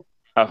that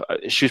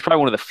she was probably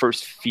one of the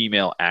first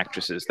female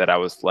actresses that I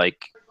was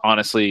like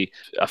honestly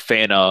a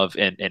fan of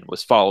and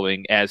was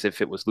following as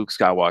if it was Luke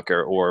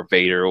Skywalker or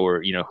Vader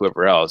or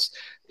whoever else.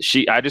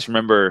 I just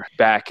remember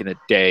back in the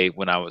day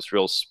when I was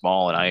real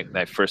small and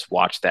I first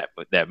watched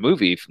that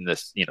movie from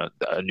this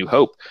A New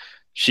Hope.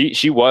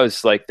 She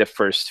was like the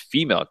first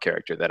female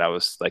character that I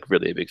was like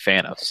really a big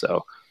fan of.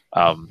 So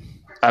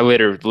I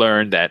later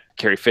learned that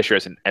Carrie Fisher,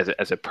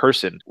 as a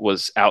person,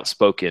 was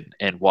outspoken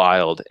and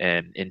wild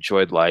and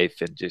enjoyed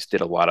life and just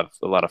did a lot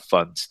of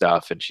fun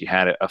stuff. And she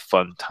had a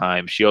fun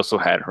time. She also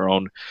had her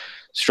own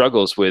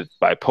struggles with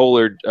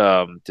bipolar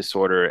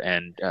disorder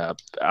and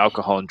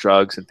alcohol and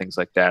drugs and things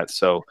like that.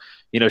 So,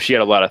 she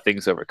had a lot of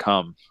things to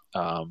overcome.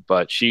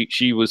 But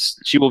she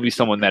will be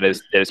someone that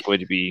is going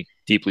to be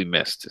deeply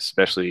missed,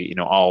 especially,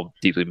 all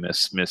deeply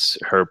miss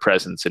her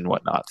presence and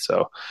whatnot.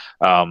 So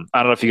I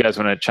don't know if you guys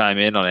want to chime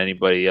in on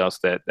anybody else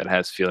that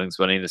has feelings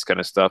about any of this kind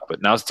of stuff,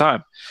 but now's the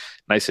time.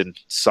 Nice and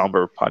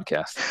somber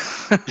podcast.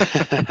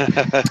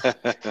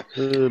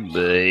 Oh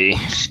boy.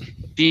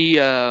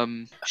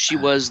 She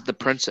was the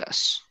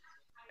princess,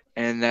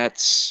 and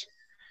that's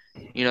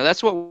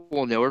what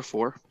we'll know her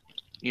for.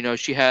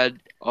 She had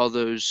all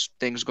those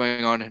things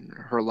going on in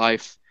her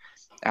life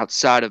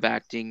outside of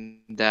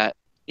acting that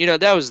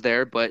that was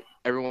there, but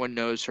everyone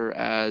knows her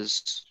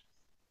as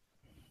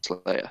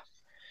Leia.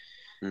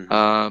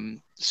 Mm-hmm.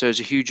 So it's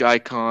a huge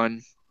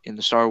icon in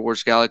the Star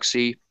Wars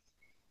galaxy.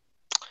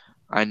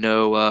 I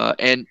know,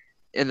 and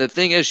the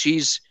thing is,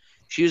 she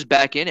was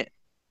back in it.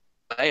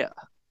 Leia,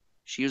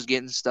 she was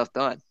getting stuff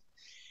done,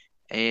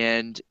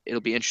 and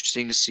it'll be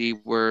interesting to see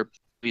where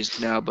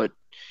he's now. But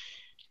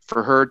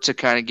for her to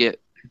kind of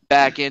get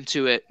back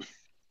into it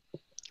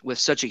with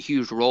such a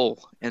huge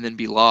role and then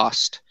be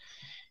lost,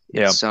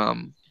 it's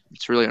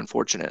really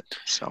unfortunate.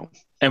 So,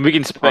 and we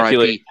can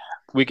speculate.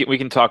 RIP. We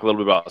can talk a little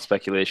bit about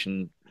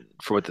speculation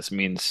for what this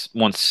means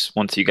once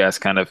you guys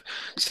kind of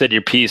said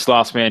your piece.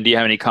 Lost Man, do you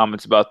have any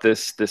comments about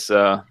these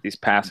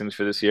passings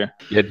for this year?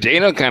 Yeah,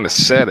 Dana kind of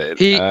said it.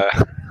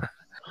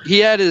 He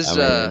had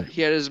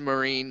his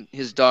Marine,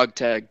 his dog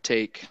tag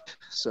take.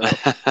 So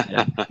I've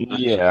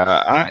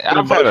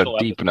had a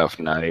deep enough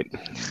night.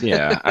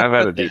 Yeah, I've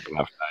had a deep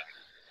enough night.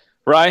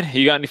 Ryan,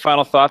 you got any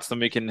final thoughts? Then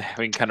we can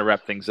kind of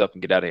wrap things up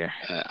and get out of here.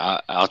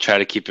 I'll try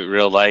to keep it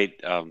real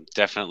light.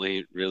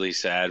 Definitely really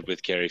sad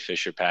with Carrie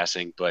Fisher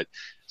passing, but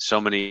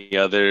so many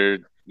other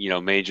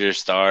major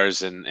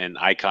stars and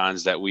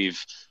icons that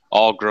we've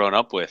all grown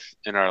up with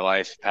in our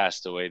life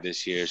passed away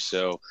this year.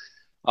 So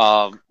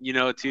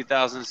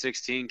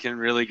 2016 can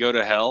really go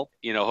to hell.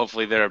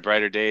 Hopefully there are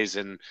brighter days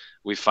and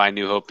we find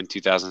new hope in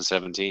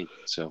 2017.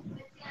 So,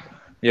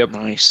 yep,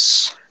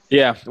 nice.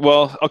 Yeah,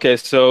 well, okay,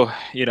 so,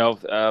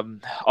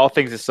 all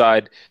things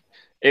aside,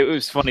 it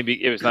was funny.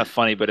 It was not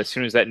funny, but as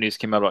soon as that news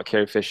came out about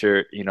Carrie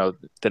Fisher,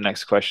 the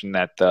next question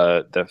that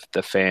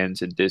the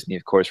fans and Disney,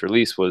 of course,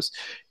 released was,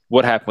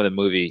 what happened with the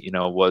movie?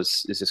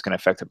 Is this going to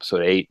affect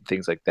episode 8 and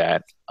things like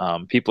that?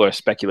 People are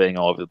speculating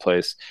all over the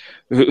place.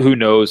 Who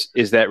knows?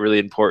 Is that really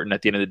important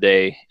at the end of the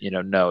day?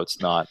 No, it's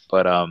not.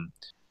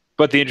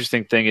 But the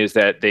interesting thing is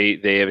that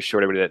they have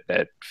assured everybody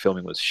that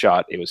filming was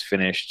shot, it was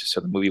finished, so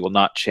the movie will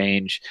not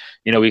change.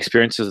 We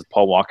experienced this with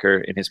Paul Walker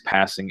in his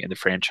passing and the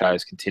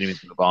franchise continuing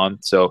to move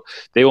on. So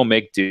they will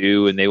make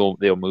do and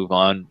they'll move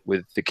on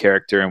with the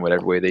character in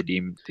whatever way they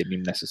deem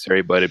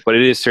necessary. But it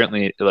is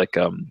certainly like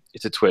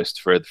it's a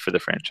twist for the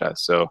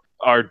franchise. So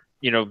our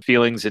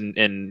feelings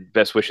and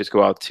best wishes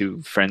go out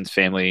to friends,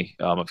 family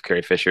of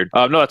Carrie Fisher.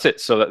 No, that's it.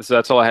 So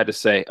that's all I had to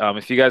say.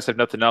 If you guys have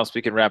nothing else,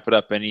 we can wrap it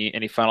up.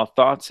 Any final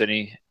thoughts?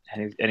 Any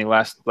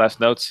last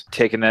notes?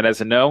 Taking that as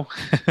a no.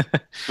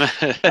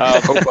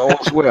 Hope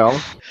all's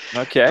well.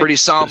 Okay. Pretty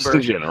somber. Just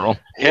in general.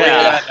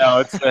 Yeah.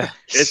 No,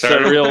 it's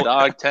a real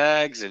dog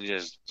tags and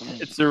just.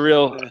 It's a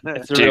real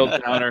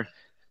downer.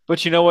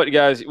 But you know what,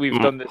 guys? We've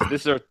done this.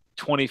 This is our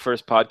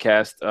 21st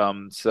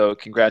podcast. So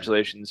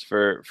congratulations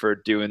for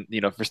doing,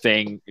 for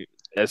staying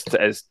as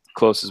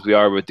close as we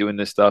are with doing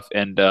this stuff.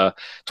 And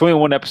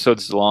 21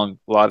 episodes is a lot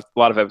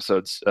of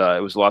episodes.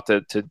 It was a lot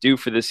to do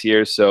for this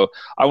year. So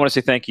I want to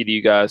say thank you to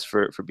you guys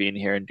for being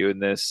here and doing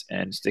this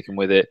and sticking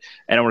with it.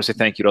 And I want to say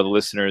thank you to all the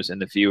listeners and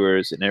the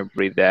viewers and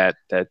everybody that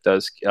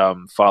does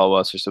follow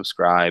us or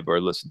subscribe or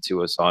listen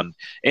to us on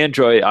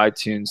Android,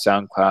 iTunes,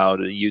 SoundCloud,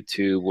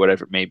 YouTube,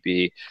 whatever it may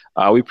be.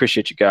 We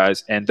appreciate you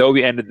guys. And though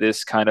we ended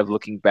this kind of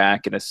looking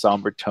back in a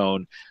somber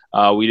tone,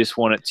 we just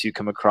wanted to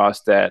come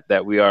across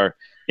that we are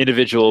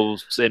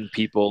individuals and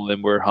people,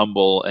 and we're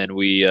humble, and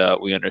we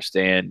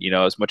understand,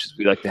 as much as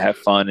we like to have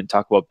fun and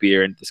talk about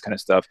beer and this kind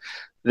of stuff,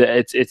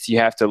 it's you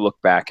have to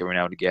look back every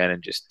now and again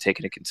and just take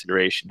into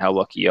consideration how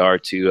lucky you are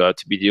to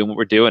be doing what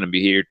we're doing and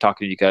be here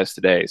talking to you guys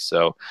today.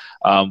 So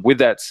with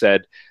that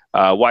said,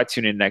 why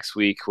tune in next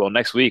week? Well,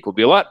 next week will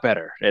be a lot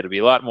better. It'll be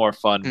a lot more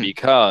fun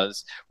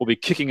because we'll be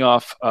kicking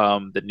off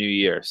the new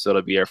year. So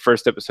it'll be our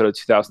first episode of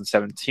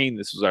 2017.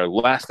 This was our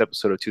last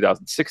episode of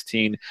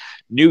 2016.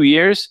 New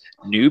Year's,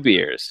 new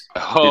beers.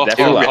 Oh, Did that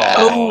feel loud?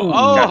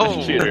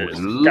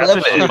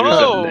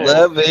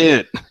 Love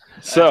it.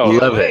 So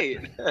love it.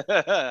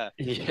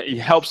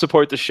 You help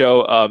support the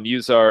show.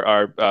 Use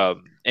our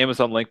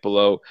Amazon link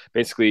below.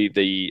 Basically,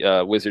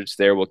 the wizards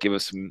there will give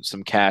us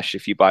some cash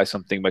if you buy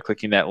something by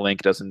clicking that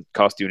link. It doesn't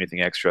cost you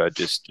anything extra.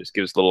 Just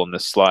give us a little on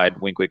this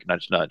slide. Wink, wink,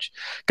 nudge, nudge.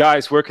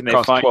 Guys, where can they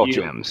find 12 you?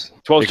 Gems.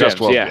 12 gems.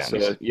 12 Yeah,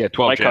 gems. so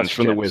 12 gems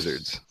from the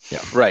wizards.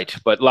 Yeah. Right,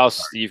 but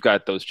Laos, you've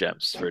got those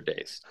gems for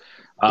days.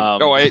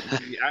 I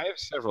have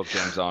several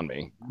gems on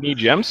me. Need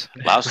gems?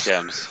 Louse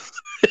gems.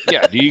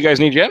 Yeah. Do you guys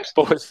need gems?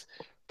 Boys,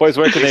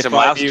 where can they some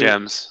find louse you?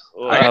 gems.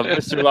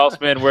 Mr.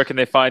 Louseman, where can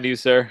they find you,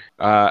 sir?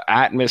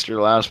 At Mr.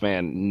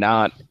 Louseman,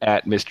 not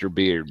at Mr.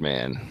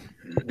 Beardman.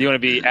 Do you want to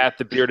be at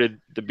the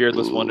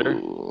beardless wonder?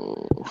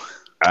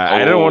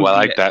 I don't want I to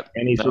like that.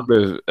 any sort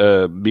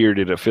of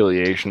bearded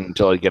affiliation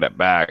until I get it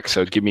back.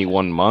 So give me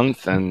 1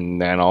 month,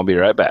 and then I'll be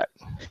right back.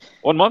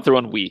 1 month or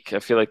 1 week? I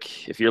feel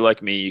like if you're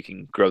like me, you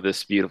can grow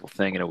this beautiful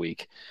thing in a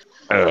week.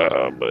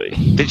 Oh, boy.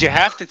 Did you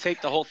have to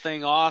take the whole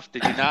thing off?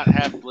 Did you not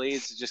have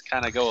blades to just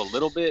kind of go a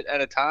little bit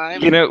at a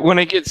time? You know, when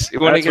it gets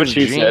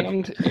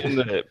jammed said. in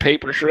the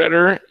paper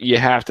shredder, you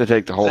have to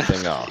take the whole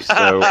thing off.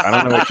 So I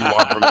don't know what you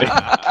want from me.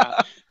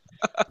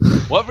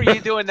 What were you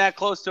doing that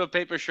close to a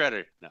paper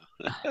shredder? No.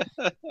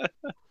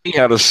 You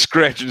got to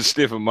scratch and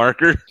sniff a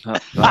marker.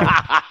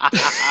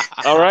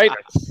 All right.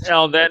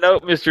 On that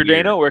note, Mr.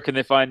 Dano, where can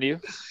they find you?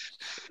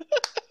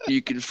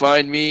 You can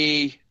find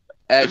me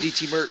at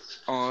DTMert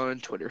on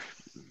Twitter.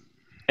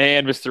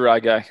 And Mr. Rye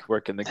Guy,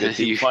 where can the good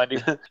people find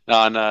you?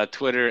 On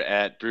Twitter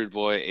at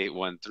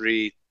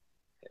BroodBoy813. Hit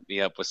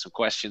me up with some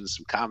questions,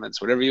 some comments,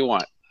 whatever you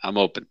want. I'm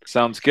open.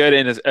 Sounds good.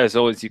 And as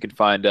always, you can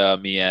find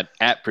me at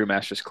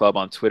Brewmasters Club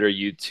on Twitter,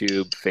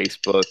 YouTube,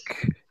 Facebook,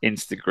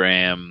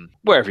 Instagram,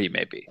 wherever you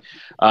may be.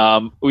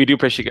 We do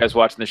appreciate you guys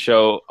watching the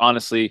show.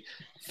 Honestly,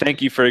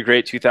 thank you for a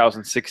great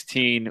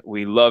 2016.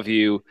 We love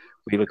you.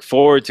 We look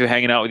forward to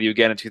hanging out with you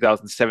again in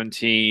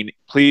 2017.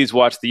 Please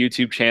watch the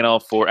YouTube channel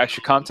for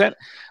extra content.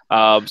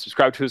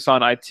 Subscribe to us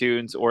on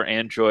iTunes or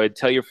Android.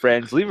 Tell your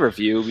friends. Leave a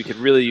review. We could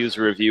really use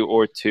a review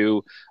or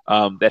two.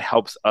 That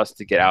helps us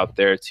to get out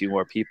there to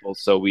more people.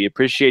 So we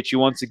appreciate you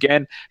once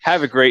again.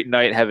 Have a great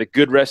night. Have a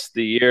good rest of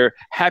the year.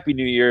 Happy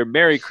New Year.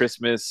 Merry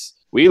Christmas.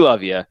 We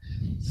love you.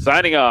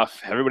 Signing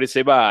off. Everybody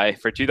say bye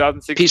for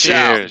 2016. Peace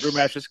out.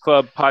 Brewmasters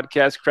Club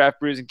podcast,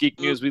 Craft Brews and Geek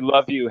News. We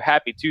love you.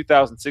 Happy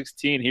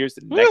 2016. Here's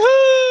the next.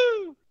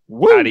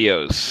 Woo!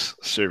 Adios,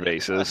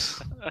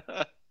 cervezas.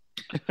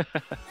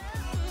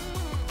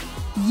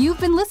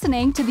 You've been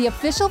listening to the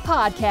official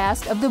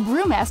podcast of the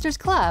Brewmasters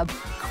Club,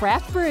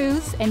 Craft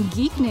Brews and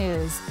Geek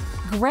News.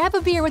 Grab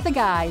a beer with the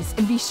guys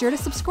and be sure to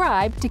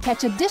subscribe to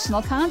catch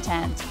additional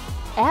content.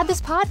 Add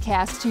this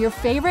podcast to your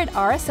favorite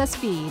RSS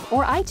feed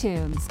or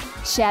iTunes.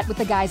 Chat with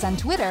the guys on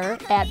Twitter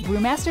at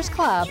Brewmasters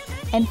Club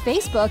and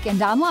Facebook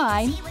and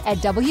online at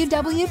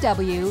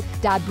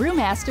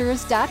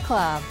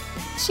www.brewmasters.club.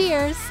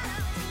 Cheers!